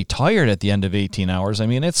really tired at the end of 18 hours. I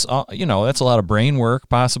mean, it's that's a lot of brain work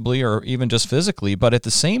possibly, or even just physically. But at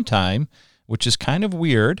the same time, which is kind of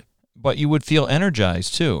weird, but you would feel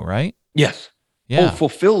energized too, right? Yes. Yeah. Oh,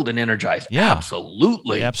 fulfilled and energized. Yeah.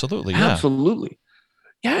 Absolutely. Absolutely. Yeah. Absolutely.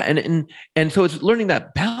 Yeah. And so it's learning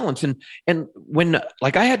that balance. And when,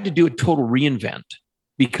 like, I had to do a total reinvent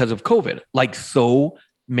because of COVID, like so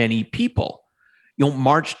many people,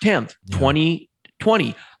 March 10th,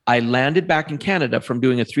 2020, I landed back in Canada from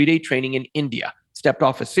doing a 3-day training in India, stepped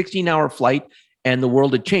off a 16-hour flight, and the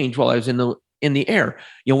world had changed while I was in the air.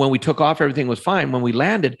 When we took off, everything was fine. When we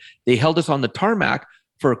landed, they held us on the tarmac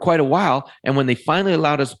for quite a while. And when they finally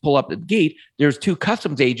allowed us to pull up the gate, there's 2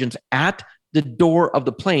 customs agents at the door of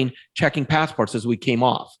the plane checking passports as we came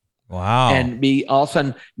off. Wow. And all of a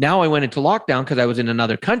sudden, now I went into lockdown because I was in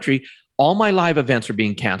another country. All my live events are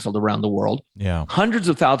being canceled around the world. Yeah. Hundreds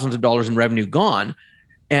of thousands of dollars in revenue gone.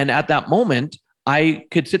 And at that moment, I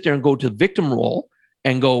could sit there and go to the victim role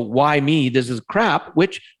and go, why me? This is crap,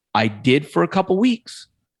 which I did for a couple weeks.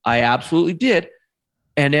 I absolutely did.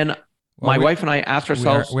 And then my wife and I asked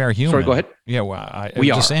ourselves, we are human. Sorry, go ahead. Yeah, well, I'm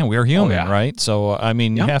just saying we are human, right? So, I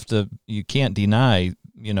mean, you can't deny,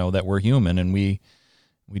 that we're human, and we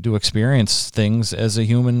do experience things as a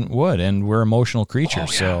human would, and we're emotional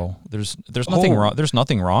creatures. So there's nothing wrong. There's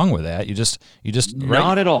nothing wrong with that. You just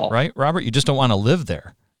not at all, right, Robert? You just don't want to live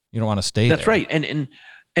there. You don't want to stay there. That's right.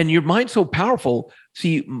 And your mind's so powerful.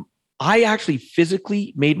 See, I actually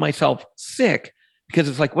physically made myself sick because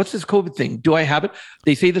it's like, what's this COVID thing? Do I have it?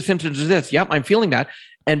 They say the symptoms are this. Yep, I'm feeling that.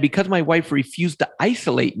 And because my wife refused to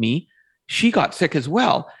isolate me, she got sick as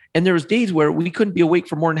well. And there was days where we couldn't be awake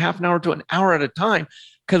for more than half an hour to an hour at a time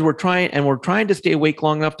because we're trying to stay awake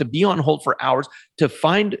long enough to be on hold for hours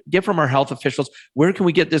to get from our health officials, where can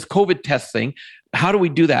we get this COVID test thing? How do we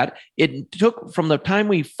do that? It took from the time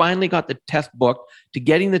we finally got the test booked to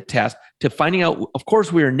getting the test to finding out, of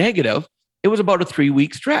course, we were negative. It was about a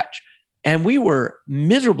 3-week stretch. And we were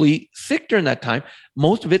miserably sick during that time.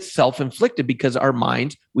 Most of it's self-inflicted because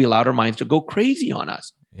we allowed our minds to go crazy on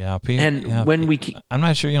us. Yeah. I'm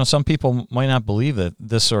not sure, some people might not believe that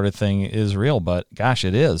this sort of thing is real, but gosh,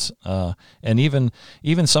 it is. And even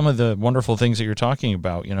some of the wonderful things that you're talking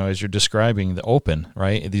about, as you're describing the open,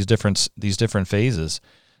 right? These different phases,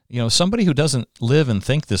 somebody who doesn't live and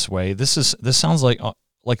think this way, this sounds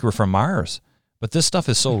like we're from Mars. But this stuff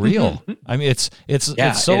is so real. I mean,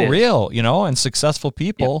 it's so real, and successful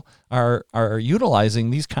people are utilizing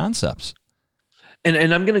these concepts.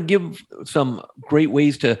 And I'm going to give some great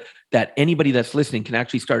ways that anybody that's listening can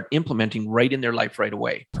actually start implementing right in their life right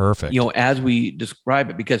away. Perfect. As we describe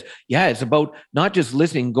it, because it's about not just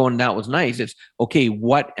listening, going, that was nice. It's okay.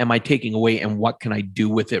 What am I taking away and what can I do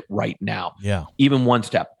with it right now? Yeah. Even one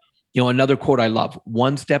step, another quote I love,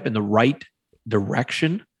 one step in the right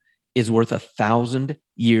direction is worth 1,000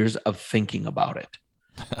 years of thinking about it.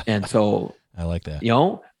 And so I like that.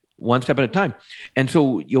 One step at a time. And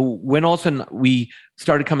so when all of a sudden we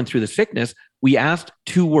started coming through the sickness, we asked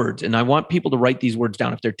 2 words. And I want people to write these words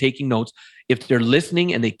down if they're taking notes. If they're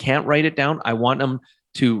listening and they can't write it down, I want them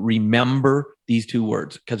to remember these 2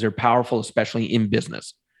 words because they're powerful, especially in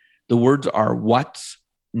business. The words are, what's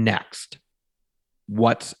next?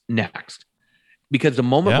 What's next? Because the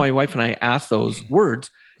moment my wife and I asked those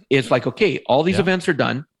words, it's like, okay, all these events are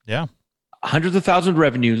done. Yeah. Hundreds of thousands of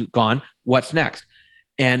revenue gone. What's next?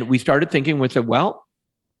 And we started thinking, we said, well,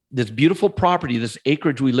 this beautiful property, this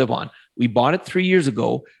acreage we live on, we bought it 3 years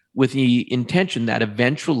ago with the intention that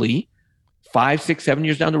eventually 5, 6, 7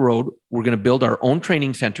 years down the road, we're going to build our own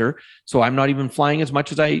training center. So I'm not even flying as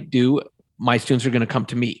much as I do. My students are going to come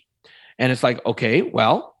to me. And it's like, okay,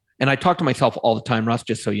 well, and I talk to myself all the time, Russ,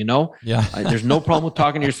 just so you know. Yeah. There's no problem with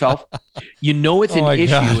talking to yourself. It's an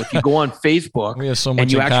issue if you go on Facebook we have so much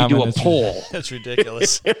and you actually do a poll. That's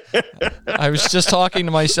ridiculous. I was just talking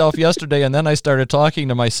to myself yesterday, and then I started talking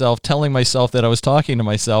to myself, telling myself that I was talking to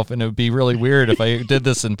myself, and it would be really weird if I did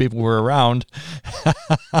this and people were around.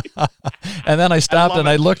 And then I stopped and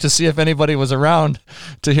I looked to see if anybody was around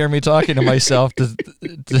to hear me talking to myself,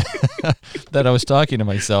 that I was talking to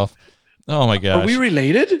myself. Oh my gosh. Are we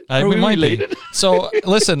related? We might related? Be. So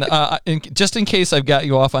listen, just in case I've got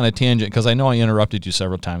you off on a tangent, because I know I interrupted you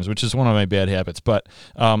several times, which is one of my bad habits. But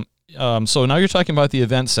so now you're talking about the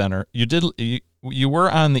event center. You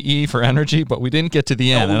were on the E for energy, but we didn't get to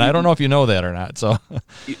the N, and I don't know if you know that or not. So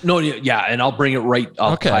no, and I'll bring it right.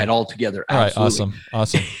 I'll tie it all together. Absolutely. All right,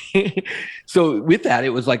 awesome. So with that,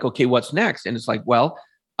 it was like, okay, what's next? And it's like, well,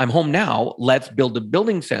 I'm home now. Let's build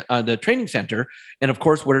the training center. And of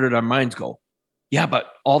course, where did our minds go? Yeah,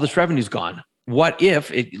 but all this revenue's gone. What if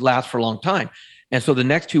it lasts for a long time? And so the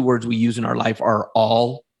next 2 words we use in our life are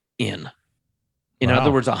all in. In other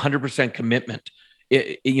words, 100% commitment.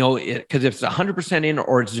 Because if it's 100% in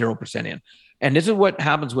or it's 0% in. And this is what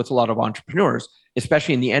happens with a lot of entrepreneurs,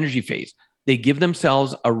 especially in the energy phase. They give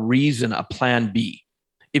themselves a reason, a plan B.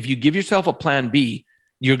 If you give yourself a plan B,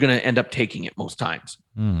 you're going to end up taking it most times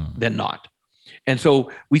than not. And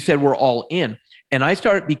so we said, we're all in. And I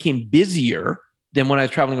became busier than when I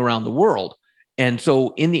was traveling around the world. And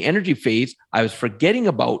so in the energy phase, I was forgetting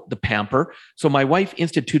about the pamper. So my wife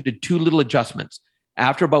instituted 2 little adjustments.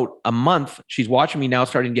 After about a month, she's watching me now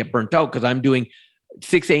starting to get burnt out because I'm doing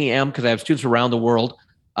 6 a.m. because I have students around the world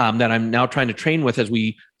that I'm now trying to train with as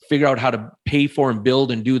we figure out how to pay for and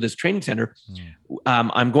build and do this training center.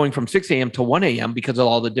 I'm going from 6 a.m. to 1 a.m. because of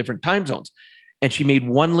all the different time zones. And she made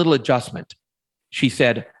one little adjustment. She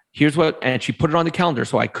said, here's what, and she put it on the calendar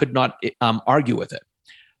so I could not argue with it.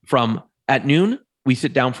 From at noon, we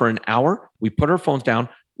sit down for an hour, we put our phones down,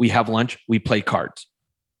 we have lunch, we play cards.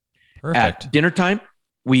 Perfect. At dinner time,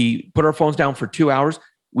 we put our phones down for 2 hours,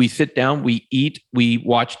 we sit down, we eat, we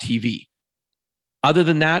watch TV. Other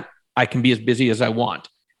than that, I can be as busy as I want.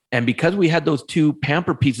 And because we had those 2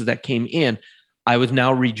 pamper pieces that came in, I was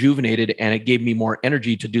now rejuvenated and it gave me more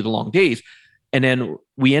energy to do the long days. And then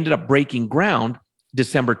we ended up breaking ground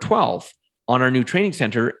December 12th on our new training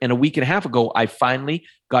center. And a week and a half ago, I finally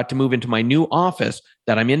got to move into my new office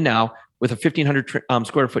that I'm in now with a 1,500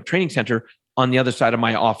 square foot training center on the other side of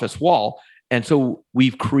my office wall. And so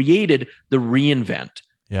we've created the reinvent.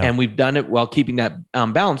 Yeah. And we've done it while keeping that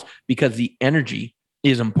balance because the energy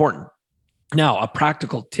is important. Now, a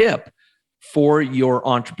practical tip for your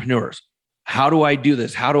entrepreneurs. How do I do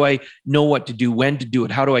this? How do I know what to do, when to do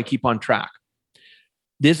it? How do I keep on track?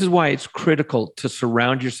 This is why it's critical to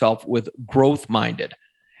surround yourself with growth-minded.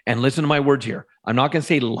 And listen to my words here. I'm not going to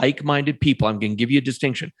say like-minded people. I'm going to give you a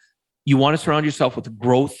distinction. You want to surround yourself with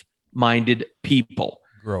growth-minded people.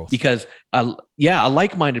 Because, a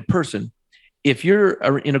like-minded person, if you're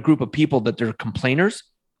in a group of people that they're complainers,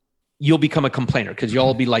 you'll become a complainer because you'll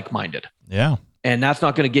all be like-minded. Yeah. And that's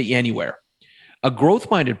not going to get you anywhere. A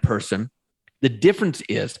growth-minded person, the difference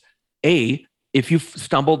is, if you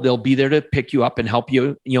stumble, they'll be there to pick you up and help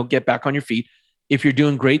you, get back on your feet. If you're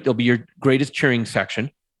doing great, they'll be your greatest cheering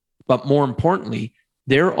section. But more importantly,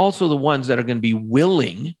 they're also the ones that are going to be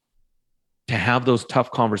willing to have those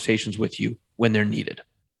tough conversations with you when they're needed.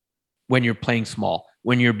 When you're playing small,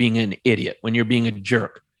 when you're being an idiot, when you're being a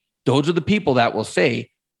jerk. Those are the people that will say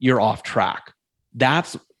you're off track.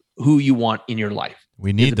 That's who you want in your life.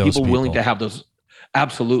 We need those people willing to have those.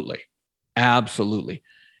 Absolutely.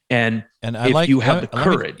 And if you have the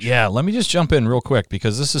courage. Let me just jump in real quick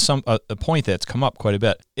because this is a point that's come up quite a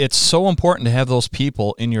bit. It's so important to have those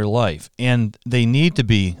people in your life, and they need to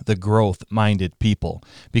be the growth-minded people,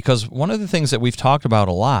 because one of the things that we've talked about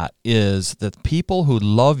a lot is that people who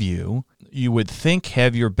love you would think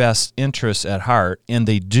have your best interests at heart, and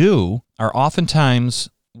they do, are oftentimes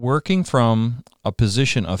working from a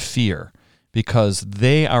position of fear because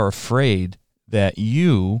they are afraid that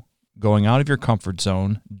you going out of your comfort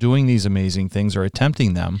zone, doing these amazing things or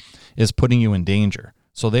attempting them is putting you in danger.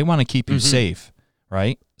 So they want to keep you safe,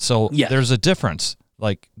 right? So there's a difference.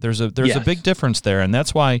 Like there's a big difference there. And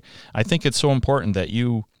that's why I think it's so important that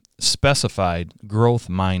you specified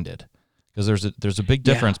growth-minded, because there's a big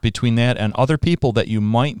difference between that and other people that you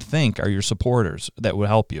might think are your supporters that would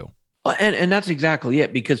help you. And that's exactly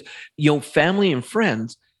it, because, family and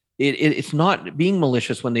friends, it's not being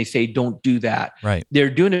malicious when they say don't do that. Right.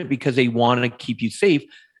 They're doing it because they want to keep you safe.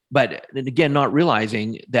 But again, not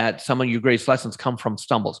realizing that some of your greatest lessons come from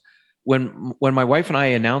stumbles. When my wife and I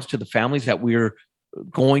announced to the families that we're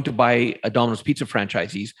going to buy a Domino's Pizza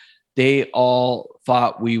franchisees, they all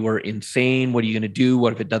thought we were insane. What are you going to do?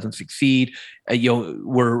 What if it doesn't succeed?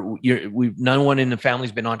 No one in the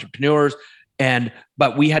family's been entrepreneurs.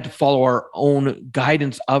 But we had to follow our own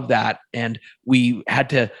guidance of that. And we had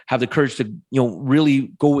to have the courage to,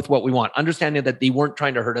 really go with what we want, understanding that they weren't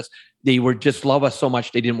trying to hurt us. They were just love us so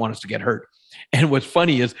much. They didn't want us to get hurt. And what's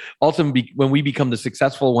funny is also when we become the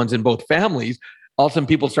successful ones in both families, all of a sudden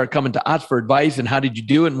people start coming to us for advice and how did you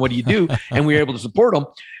do it? And what do you do? And we were able to support them.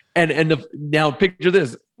 Now picture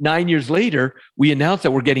this, 9 years later, we announced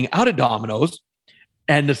that we're getting out of Domino's.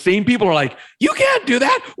 And the same people are like, you can't do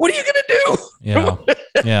that. What are you going to do?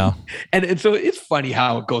 Yeah. And so it's funny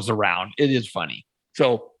how it goes around. It is funny.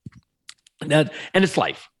 So and it's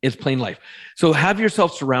life. It's plain life. So have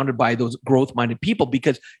yourself surrounded by those growth-minded people,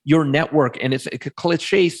 because your network, and it's a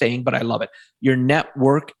cliche saying, but I love it. Your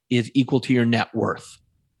network is equal to your net worth.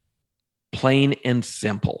 Plain and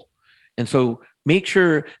simple. And so make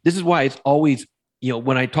sure, this is why it's always,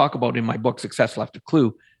 when I talk about in my book, Success Left a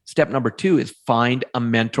Clue, step number 2 is find a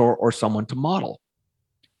mentor or someone to model.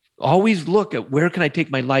 Always look at where can I take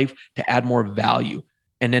my life to add more value.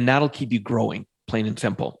 And then that'll keep you growing, plain and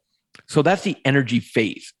simple. So that's the energy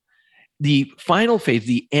phase. The final phase,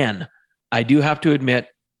 the N, I do have to admit,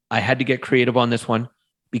 I had to get creative on this one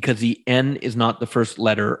because the N is not the first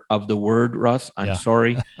letter of the word, Russ. I'm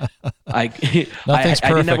sorry. I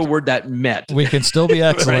didn't have a word that met. We can still be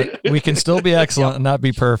excellent. Right? We can still be excellent and not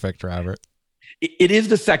be perfect, Robert. It is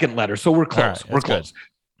the second letter, so we're close. Right, we're close.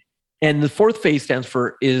 Good. And the fourth phase stands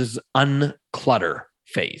for is unclutter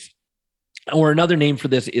phase. Or another name for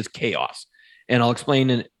this is chaos. And I'll explain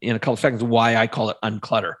in a couple of seconds why I call it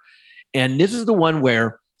unclutter. And this is the one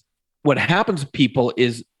where what happens to people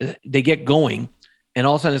is they get going and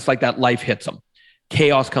all of a sudden it's like that life hits them.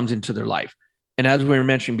 Chaos comes into their life. And as we were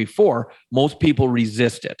mentioning before, most people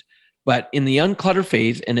resist it. But in the unclutter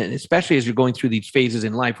phase, and especially as you're going through these phases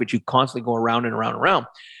in life, which you constantly go around and around and around,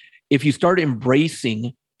 if you start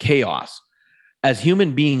embracing chaos, as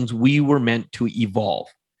human beings, we were meant to evolve.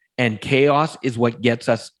 And chaos is what gets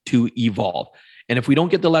us to evolve. And if we don't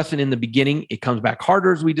get the lesson in the beginning, it comes back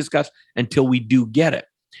harder, as we discussed, until we do get it.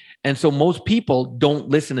 And so most people don't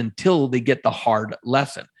listen until they get the hard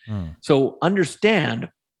lesson. So understand,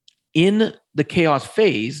 in the chaos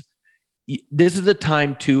phase, this is the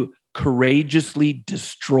time to courageously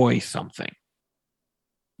destroy something.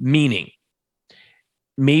 Meaning,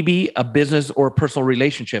 maybe a business or a personal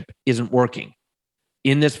relationship isn't working.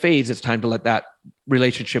 In this phase, it's time to let that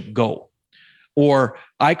relationship go. Or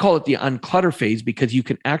I call it the unclutter phase because you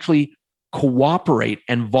can actually cooperate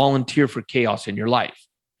and volunteer for chaos in your life.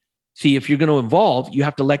 See, if you're going to evolve, you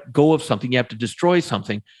have to let go of something. You have to destroy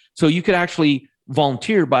something. So you could actually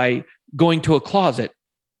volunteer by going to a closet,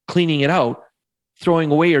 cleaning it out,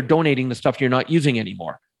 throwing away or donating the stuff you're not using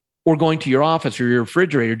anymore, or going to your office or your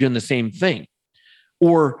refrigerator, doing the same thing.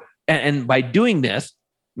 Or, and by doing this,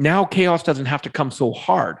 now chaos doesn't have to come so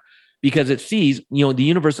hard because it sees, the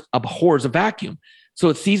universe abhors a vacuum. So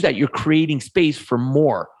it sees that you're creating space for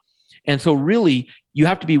more. And so really, you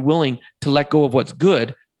have to be willing to let go of what's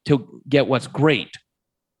good to get what's great.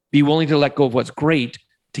 Be willing to let go of what's great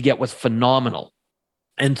to get what's phenomenal.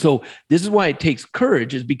 And so this is why it takes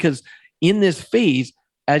courage, is because in this phase,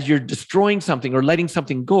 as you're destroying something or letting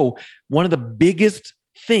something go, one of the biggest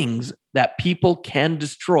things that people can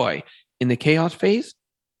destroy in the chaos phase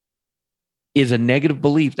is a negative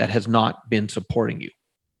belief that has not been supporting you.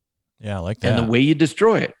 Yeah, I like that. And the way you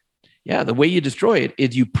destroy it,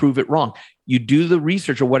 is you prove it wrong. You do the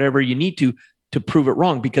research or whatever you need to prove it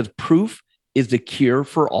wrong, because proof is the cure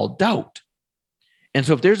for all doubt. And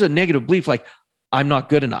so if there's a negative belief like, I'm not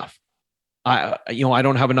good enough, I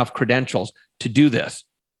don't have enough credentials to do this.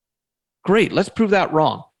 Great, let's prove that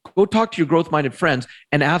wrong. Go talk to your growth-minded friends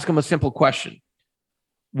and ask them a simple question.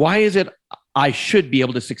 Why is it I should be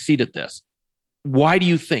able to succeed at this? Why do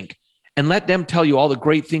you think? And let them tell you all the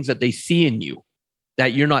great things that they see in you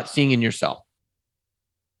that you're not seeing in yourself.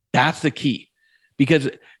 That's the key. Because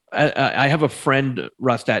I have a friend,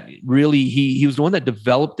 Russ, that really, he was the one that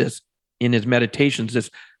developed this in his meditations, this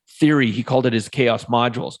theory. He called it his chaos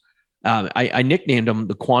modules. I nicknamed him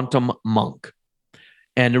the quantum monk.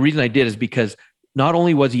 And the reason I did is because not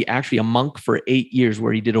only was he actually a monk for 8 years,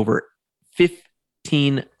 where he did over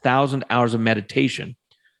 15,000 hours of meditation,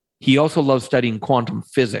 he also loves studying quantum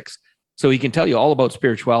physics. So he can tell you all about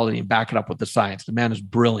spirituality and back it up with the science. The man is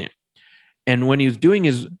brilliant. And when he was doing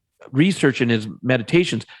his research and his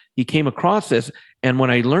meditations, he came across this. And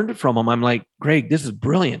when I learned it from him, I'm like, Greg, this is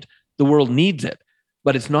brilliant. The world needs it.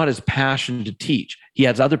 But it's not his passion to teach. He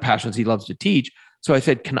has other passions he loves to teach. So I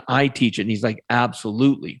said, can I teach it? And he's like,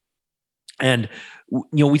 absolutely. And,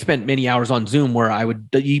 we spent many hours on Zoom where I would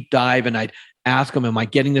deep dive and I'd ask him, am I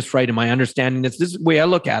getting this right? Am I understanding this? This is the way I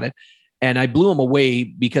look at it. And I blew him away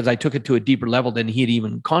because I took it to a deeper level than he had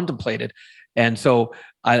even contemplated. And so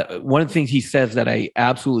one of the things he says that I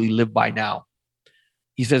absolutely live by now,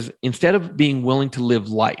 he says, instead of being willing to live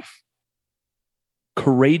life,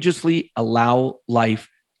 courageously allow life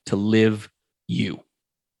to live you.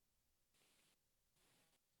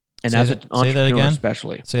 And as an entrepreneur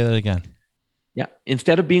especially. Say that again. Yeah.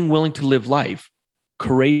 Instead of being willing to live life,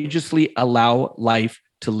 courageously allow life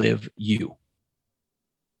to live you.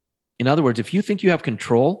 In other words, if you think you have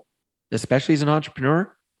control, especially as an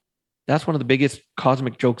entrepreneur, that's one of the biggest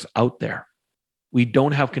cosmic jokes out there. We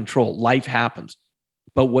don't have control. Life happens.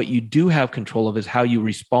 But what you do have control of is how you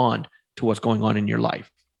respond to what's going on in your life.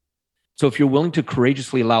 So if you're willing to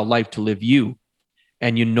courageously allow life to live you,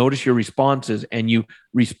 and you notice your responses and you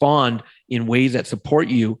respond in ways that support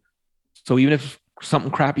you, so even if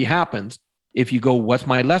something crappy happens, if you go, what's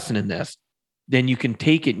my lesson in this? Then you can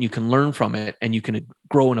take it and you can learn from it and you can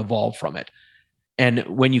grow and evolve from it. And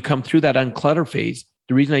when you come through that unclutter phase,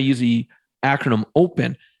 the reason I use the acronym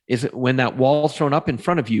OPEN is when that wall's thrown up in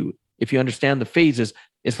front of you. If you understand the phases,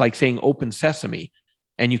 it's like saying open sesame,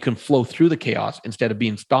 and you can flow through the chaos instead of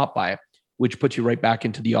being stopped by it, which puts you right back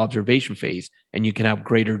into the observation phase, and you can have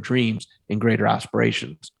greater dreams and greater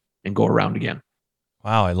aspirations and go around again.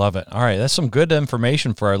 Wow, I love it. All right, that's some good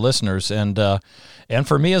information for our listeners, and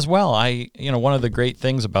for me as well. One of the great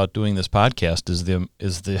things about doing this podcast is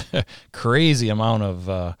the crazy amount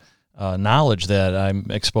of knowledge that I'm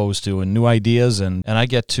exposed to and new ideas, and I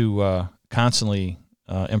get to constantly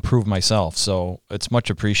improve myself. So it's much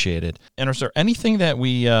appreciated. And is there anything that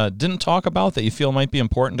we didn't talk about that you feel might be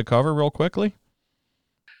important to cover real quickly?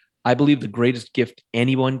 I believe the greatest gift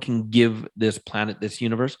anyone can give this planet, this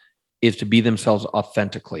universe, is to be themselves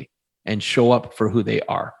authentically and show up for who they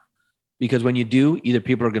are. Because when you do, either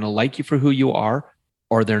people are going to like you for who you are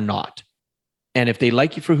or they're not. And if they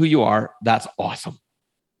like you for who you are, that's awesome.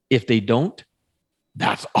 If they don't,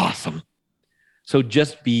 that's awesome. So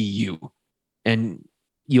just be you. And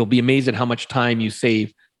you'll be amazed at how much time you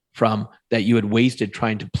save from that you had wasted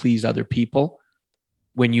trying to please other people.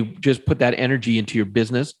 When you just put that energy into your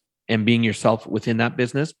business and being yourself within that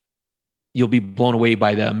business, you'll be blown away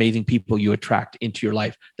by the amazing people you attract into your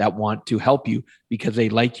life that want to help you because they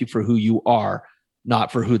like you for who you are,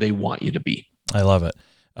 not for who they want you to be. I love it.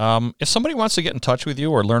 If somebody wants to get in touch with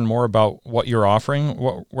you or learn more about what you're offering,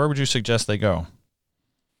 where would you suggest they go?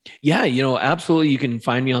 Yeah, absolutely. You can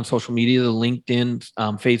find me on social media, the LinkedIn,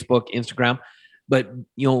 Facebook, Instagram. But,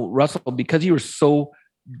 Russell, because you were so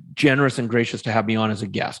generous and gracious to have me on as a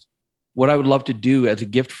guest, what I would love to do as a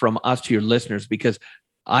gift from us to your listeners, because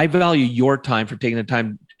I value your time for taking the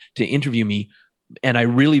time to interview me. And I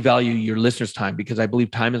really value your listeners' time because I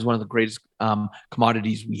believe time is one of the greatest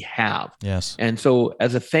commodities we have. Yes. And so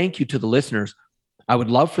as a thank you to the listeners, I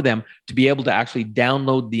would love for them to be able to actually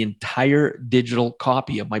download the entire digital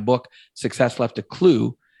copy of my book, Success Left a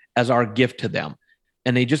Clue, as our gift to them.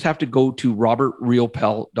 And they just have to go to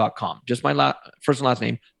robertriopel.com. Just my first and last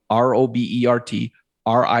name,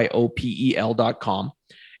 RobertRiopel.com.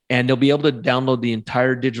 And they'll be able to download the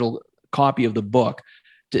entire digital copy of the book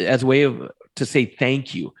as a way to say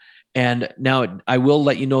thank you. And now I will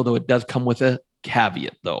let you know, though, it does come with a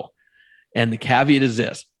caveat, though. And the caveat is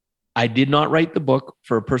this. I did not write the book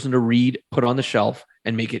for a person to read, put on the shelf,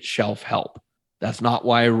 and make it shelf help. That's not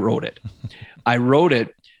why I wrote it. I wrote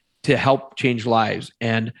it to help change lives.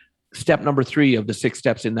 And step number 3 of the 6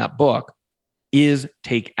 steps in that book is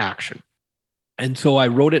take action. And so I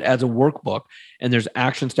wrote it as a workbook, and there's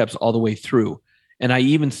action steps all the way through. And I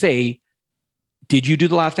even say, did you do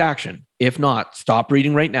the last action? If not, stop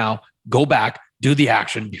reading right now, go back, do the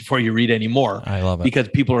action before you read any more. I love it. Because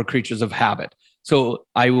people are creatures of habit. So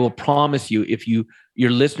I will promise you, if your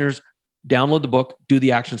listeners download the book, do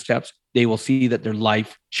the action steps, they will see that their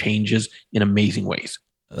life changes in amazing ways.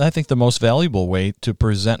 I think the most valuable way to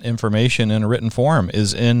present information in a written form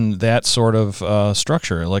is in that sort of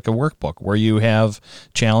structure, like a workbook, where you have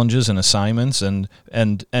challenges and assignments, and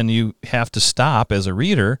you have to stop as a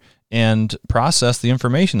reader and process the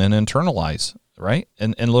information and internalize, right?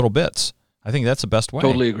 In little bits. I think that's the best way.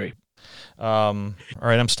 Totally agree. All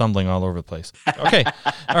right, I'm stumbling all over the place. Okay,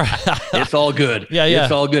 all right. It's all good. Yeah.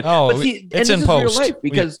 It's all good. Oh, but see, it's in post. Life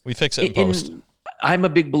because we fix it in post. I'm a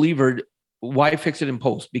big believer. Why fix it in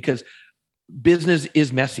post? Because business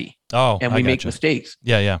is messy. Oh, and we make mistakes.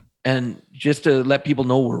 Yeah. And just to let people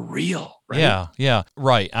know we're real, right? Yeah,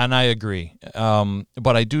 right. And I agree.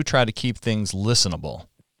 But I do try to keep things listenable.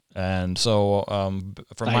 And so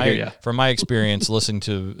from my experience listening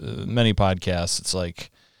to many podcasts, it's like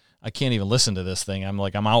I can't even listen to this thing. I'm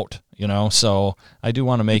out, so I do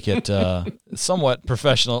want to make it somewhat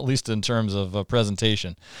professional, at least in terms of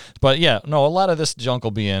presentation. But a lot of this junk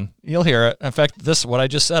will be in. You'll hear it. In fact, what I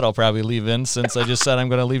just said, I'll probably leave in, since I just said I'm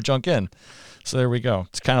going to leave junk in. So there we go.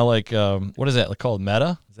 It's kind of like, what is that called?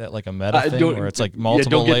 Meta? Is that like a meta thing where it's like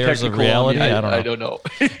multiple layers of reality? I don't know.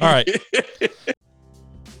 All right.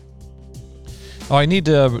 Oh, I need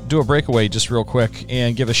to do a breakaway just real quick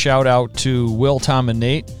and give a shout out to Will, Tom, and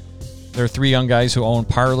Nate. They're 3 young guys who own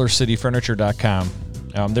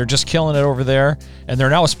ParlorCityFurniture.com. They're just killing it over there, and they're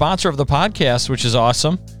now a sponsor of the podcast, which is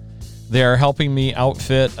awesome. They're helping me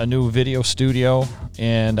outfit a new video studio,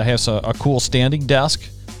 and I have a cool standing desk.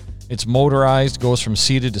 It's motorized, goes from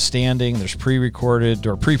seated to standing. There's pre-recorded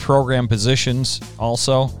or pre-programmed positions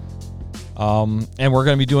also. And we're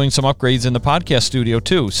going to be doing some upgrades in the podcast studio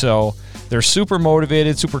too. So they're super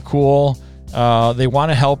motivated, super cool. They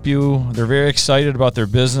want to help you. They're very excited about their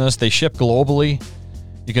business. They ship globally.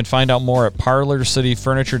 You can find out more at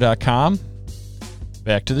ParlorCityFurniture.com.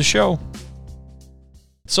 Back to the show.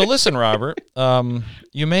 So listen, Robert,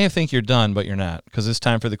 you may think you're done, but you're not, because it's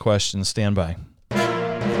time for the questions. Stand by.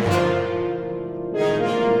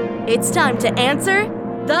 It's time to answer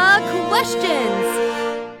the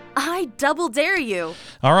questions. I double dare you.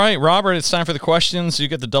 All right, Robert, it's time for the questions. You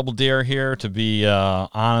get the double dare here to be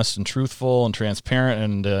honest and truthful and transparent,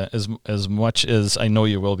 and as much as I know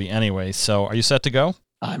you will be anyway. So are you set to go?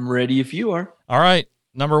 I'm ready if you are. All right.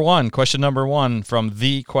 Question number one from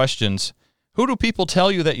The Questions. Who do people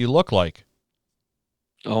tell you that you look like?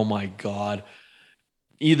 Oh, my God.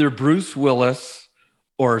 Either Bruce Willis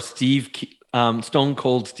or Stone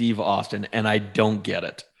Cold Steve Austin, and I don't get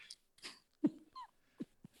it.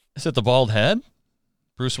 Is it the bald head?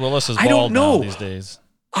 Bruce Willis is I don't bald know. now these days.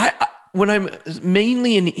 I when I'm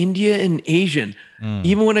mainly in India and Asian,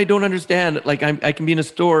 even when I don't understand, like I can be in a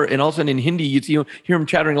store and all of a sudden in Hindi, hear him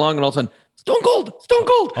chattering along and all of a sudden, Stone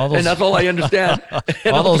Cold, and that's all I understand.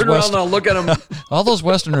 And I'll turn around and I'll look at him. All those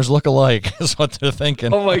Westerners look alike is what they're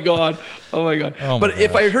thinking. Oh my God. But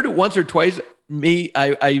if I heard it once or twice,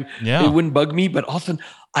 it wouldn't bug me. But all of a sudden,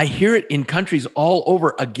 I hear it in countries all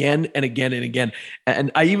over again and again and again.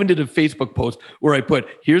 And I even did a Facebook post where I put,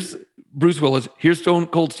 here's Bruce Willis, here's Stone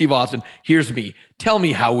Cold Steve Austin, here's me. Tell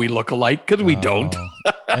me how we look alike, because we don't.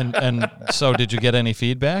 and so did you get any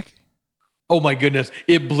feedback? Oh my goodness,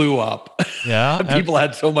 it blew up. Yeah. People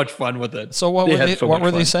had so much fun with it. So what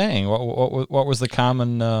were they saying? What was the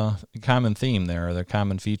common theme there, or the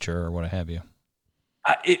common feature, or what have you?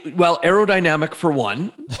 Aerodynamic for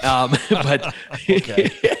one, but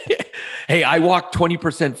hey, I walk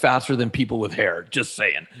 20% faster than people with hair. Just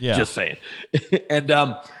saying. And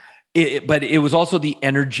but it was also the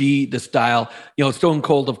energy, the style. Stone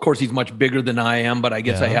Cold, of course, he's much bigger than I am, but I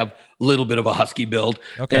guess I have a little bit of a husky build.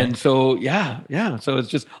 Okay. And so so it's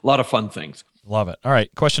just a lot of fun things. Love it. All right,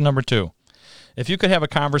 question number 2. If you could have a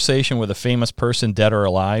conversation with a famous person, dead or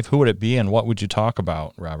alive, who would it be, and what would you talk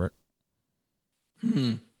about, Robert?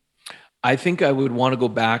 I think I would want to go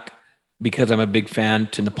back, because I'm a big fan,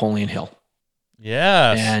 to Napoleon Hill.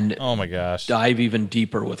 Yes. And oh my gosh, dive even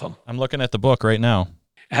deeper with him. I'm looking at the book right now.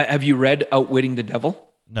 Have you read Outwitting the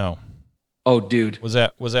Devil? No. Oh, dude. Was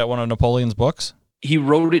that one of Napoleon's books? He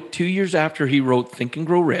wrote it 2 years after he wrote Think and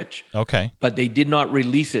Grow Rich. Okay. But they did not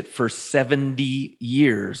release it for 70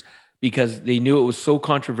 years because they knew it was so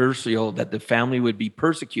controversial that the family would be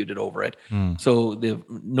persecuted over it. So the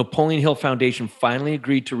Napoleon Hill Foundation finally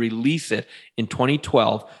agreed to release it in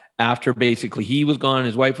 2012 after basically he was gone,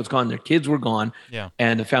 his wife was gone, their kids were gone. Yeah.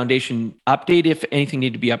 And the foundation updated, if anything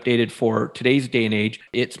needed to be updated for today's day and age.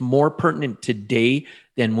 It's more pertinent today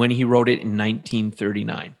than when he wrote it in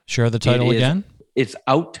 1939. Share the title again. It's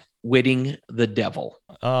Outwitting the Devil.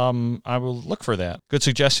 I will look for that. Good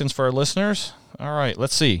suggestions for our listeners. All right,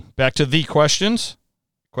 let's see. Back to the questions.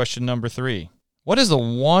 Question number 3. What is the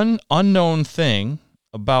one unknown thing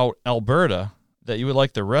about Alberta that you would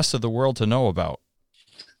like the rest of the world to know about?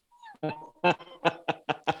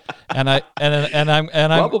 I'm gonna.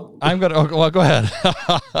 Well, go ahead.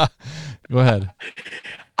 Go ahead.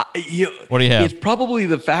 What do you have? It's probably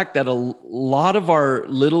the fact that a lot of our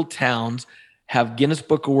little towns have Guinness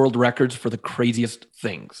Book of World Records for the craziest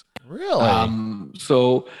things. Really?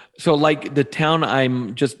 So like the town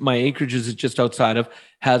my acreage is just outside of,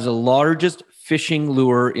 has the largest fishing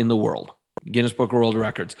lure in the world. Guinness Book of World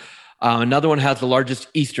Records. Another one has the largest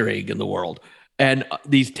Easter egg in the world. And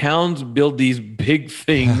these towns build these big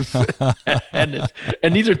things, and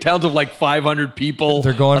these are towns of like 500 people.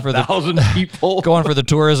 They're going for 1,000 people, going for the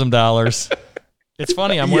tourism dollars. It's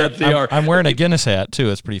funny. I'm wearing a Guinness hat too.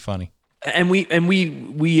 It's pretty funny. And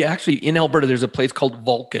we actually, in Alberta, there's a place called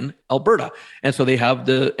Vulcan, Alberta, and so they have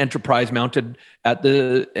the Enterprise mounted at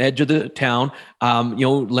the edge of the town.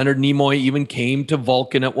 Leonard Nimoy even came to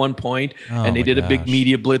Vulcan at one point, and they did a big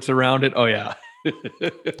media blitz around it. Oh yeah.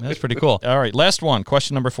 That's pretty cool. All right, last one,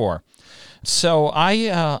 question number 4. So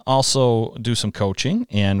I also do some coaching,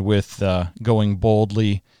 and with Going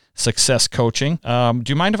Boldly Success Coaching. Do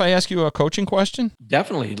you mind if I ask you a coaching question?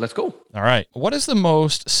 Definitely. Let's go. All right. What is the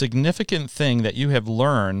most significant thing that you have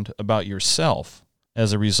learned about yourself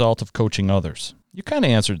as a result of coaching others? You kind of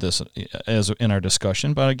answered this as in our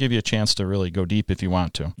discussion, but I'll give you a chance to really go deep if you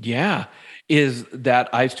want to. Yeah, is that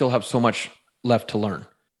I still have so much left to learn.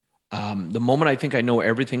 The moment I think I know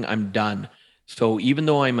everything, I'm done. So even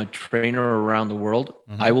though I'm a trainer around the world,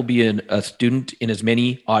 I will be a student in as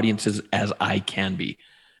many audiences as I can be,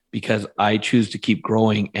 because I choose to keep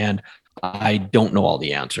growing and I don't know all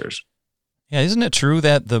the answers. Yeah, isn't it true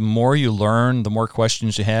that the more you learn, the more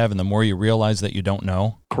questions you have, and the more you realize that you don't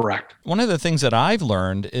know? Correct. One of the things that I've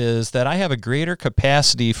learned is that I have a greater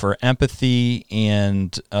capacity for empathy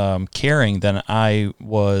and caring than I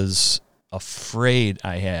was afraid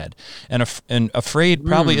I had. And afraid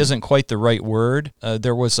probably isn't quite the right word.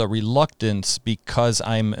 There was a reluctance because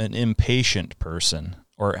I'm an impatient person.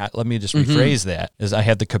 Or let me just rephrase that, is I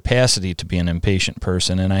had the capacity to be an impatient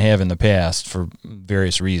person, and I have in the past for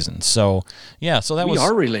various reasons. So, yeah, so that we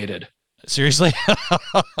are related. Seriously?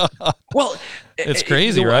 Well, it's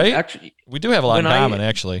crazy, right? Actually, we do have a lot in common,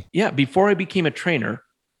 actually. Yeah, before I became a trainer,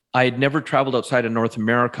 I had never traveled outside of North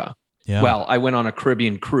America. Yeah. Well, I went on a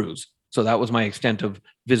Caribbean cruise. So that was my extent of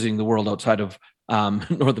visiting the world outside of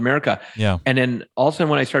North America. Yeah. And then all of a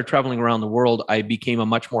sudden, when I started traveling around the world, I became a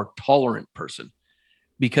much more tolerant person,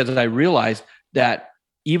 because I realized that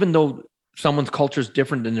even though someone's culture is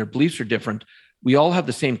different and their beliefs are different, we all have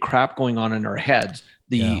the same crap going on in our heads,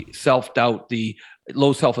 the self-doubt, the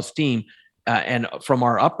low self-esteem, and from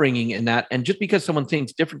our upbringing and that. And just because someone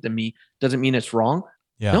thinks different than me doesn't mean it's wrong.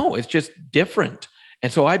 Yeah. No, it's just different.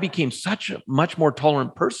 And so I became such a much more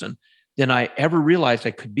tolerant person than I ever realized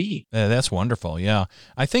I could be. That's wonderful. Yeah.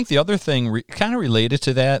 I think the other thing kind of related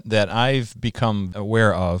to that I've become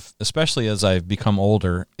aware of, especially as I've become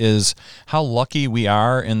older, is how lucky we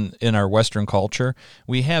are in our Western culture.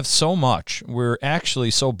 We have so much. We're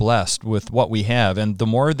actually so blessed with what we have. And the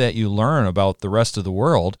more that you learn about the rest of the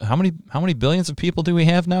world, how many billions of people do we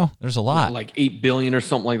have now? There's a lot. Like 8 billion or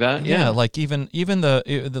something like that. Yeah. Like even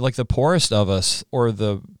the poorest of us, or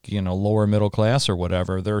the lower middle class or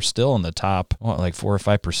whatever, they're still in the top, like 4 or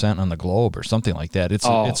 5% on the globe or something like that.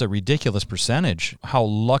 It's a ridiculous percentage. How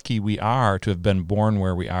lucky we are to have been born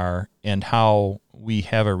where we are, and how we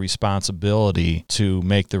have a responsibility to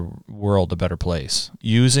make the world a better place,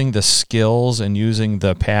 using the skills and using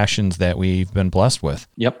the passions that we've been blessed with.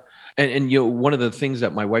 Yep. And one of the things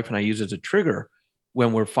that my wife and I use as a trigger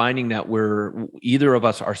when we're finding that either of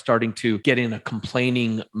us are starting to get in a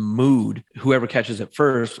complaining mood, whoever catches it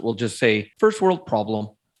first will just say, first world problem.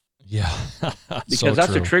 Yeah. Because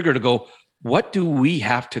that's a trigger to go, what do we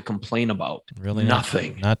have to complain about? Really?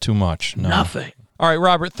 Nothing. Not too much. No. Nothing. All right,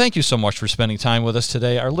 Robert, thank you so much for spending time with us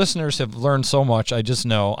today. Our listeners have learned so much, I just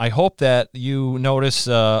know. I hope that you notice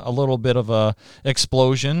a little bit of a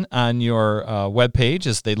explosion on your webpage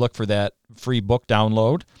as they look for that free book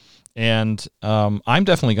download. And I'm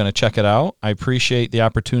definitely going to check it out. I appreciate the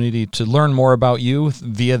opportunity to learn more about you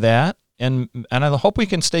via that. And I hope we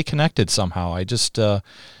can stay connected somehow. I just...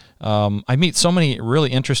 I meet so many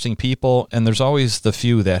really interesting people, and there's always the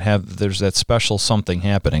few there's that special something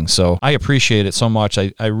happening. So I appreciate it so much.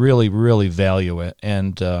 I really, really value it.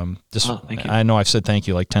 And thank you. I know I've said thank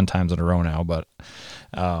you like 10 times in a row now, but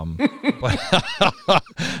I'll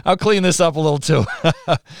clean this up a little too.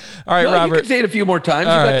 All right, Robert. You can say it a few more times.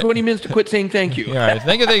 You've got 20 minutes to quit saying thank you. All right.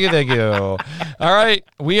 Thank you. All right.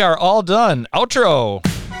 We are all done. Outro.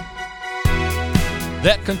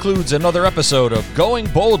 That concludes another episode of Going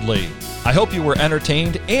Boldly. I hope you were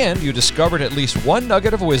entertained and you discovered at least one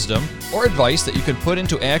nugget of wisdom or advice that you can put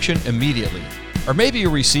into action immediately. Or maybe you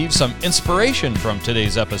received some inspiration from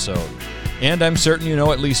today's episode. And I'm certain you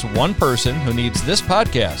know at least one person who needs this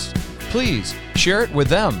podcast. Please share it with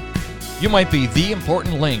them. You might be the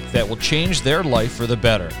important link that will change their life for the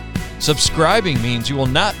better. Subscribing means you will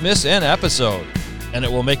not miss an episode. And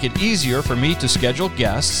it will make it easier for me to schedule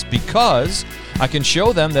guests because I can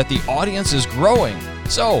show them that the audience is growing.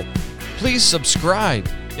 So, please subscribe.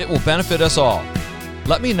 It will benefit us all.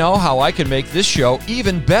 Let me know how I can make this show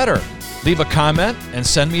even better. Leave a comment and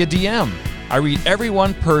send me a DM. I read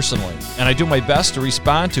everyone personally, and I do my best to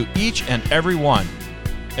respond to each and every one.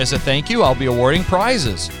 As a thank you, I'll be awarding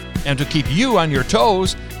prizes. And to keep you on your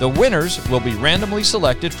toes, the winners will be randomly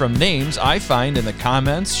selected from names I find in the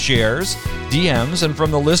comments, shares, DMs, and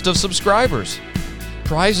from the list of subscribers.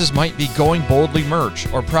 Prizes might be Going Boldly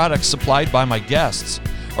merch or products supplied by my guests,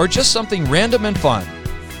 or just something random and fun.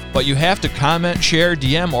 But you have to comment, share,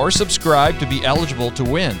 DM, or subscribe to be eligible to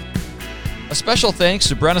win. A special thanks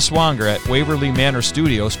to Brenna Swanger at Waverly Manor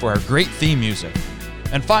Studios for our great theme music.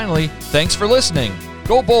 And finally, thanks for listening.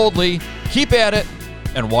 Go boldly, keep at it,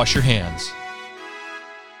 and wash your hands.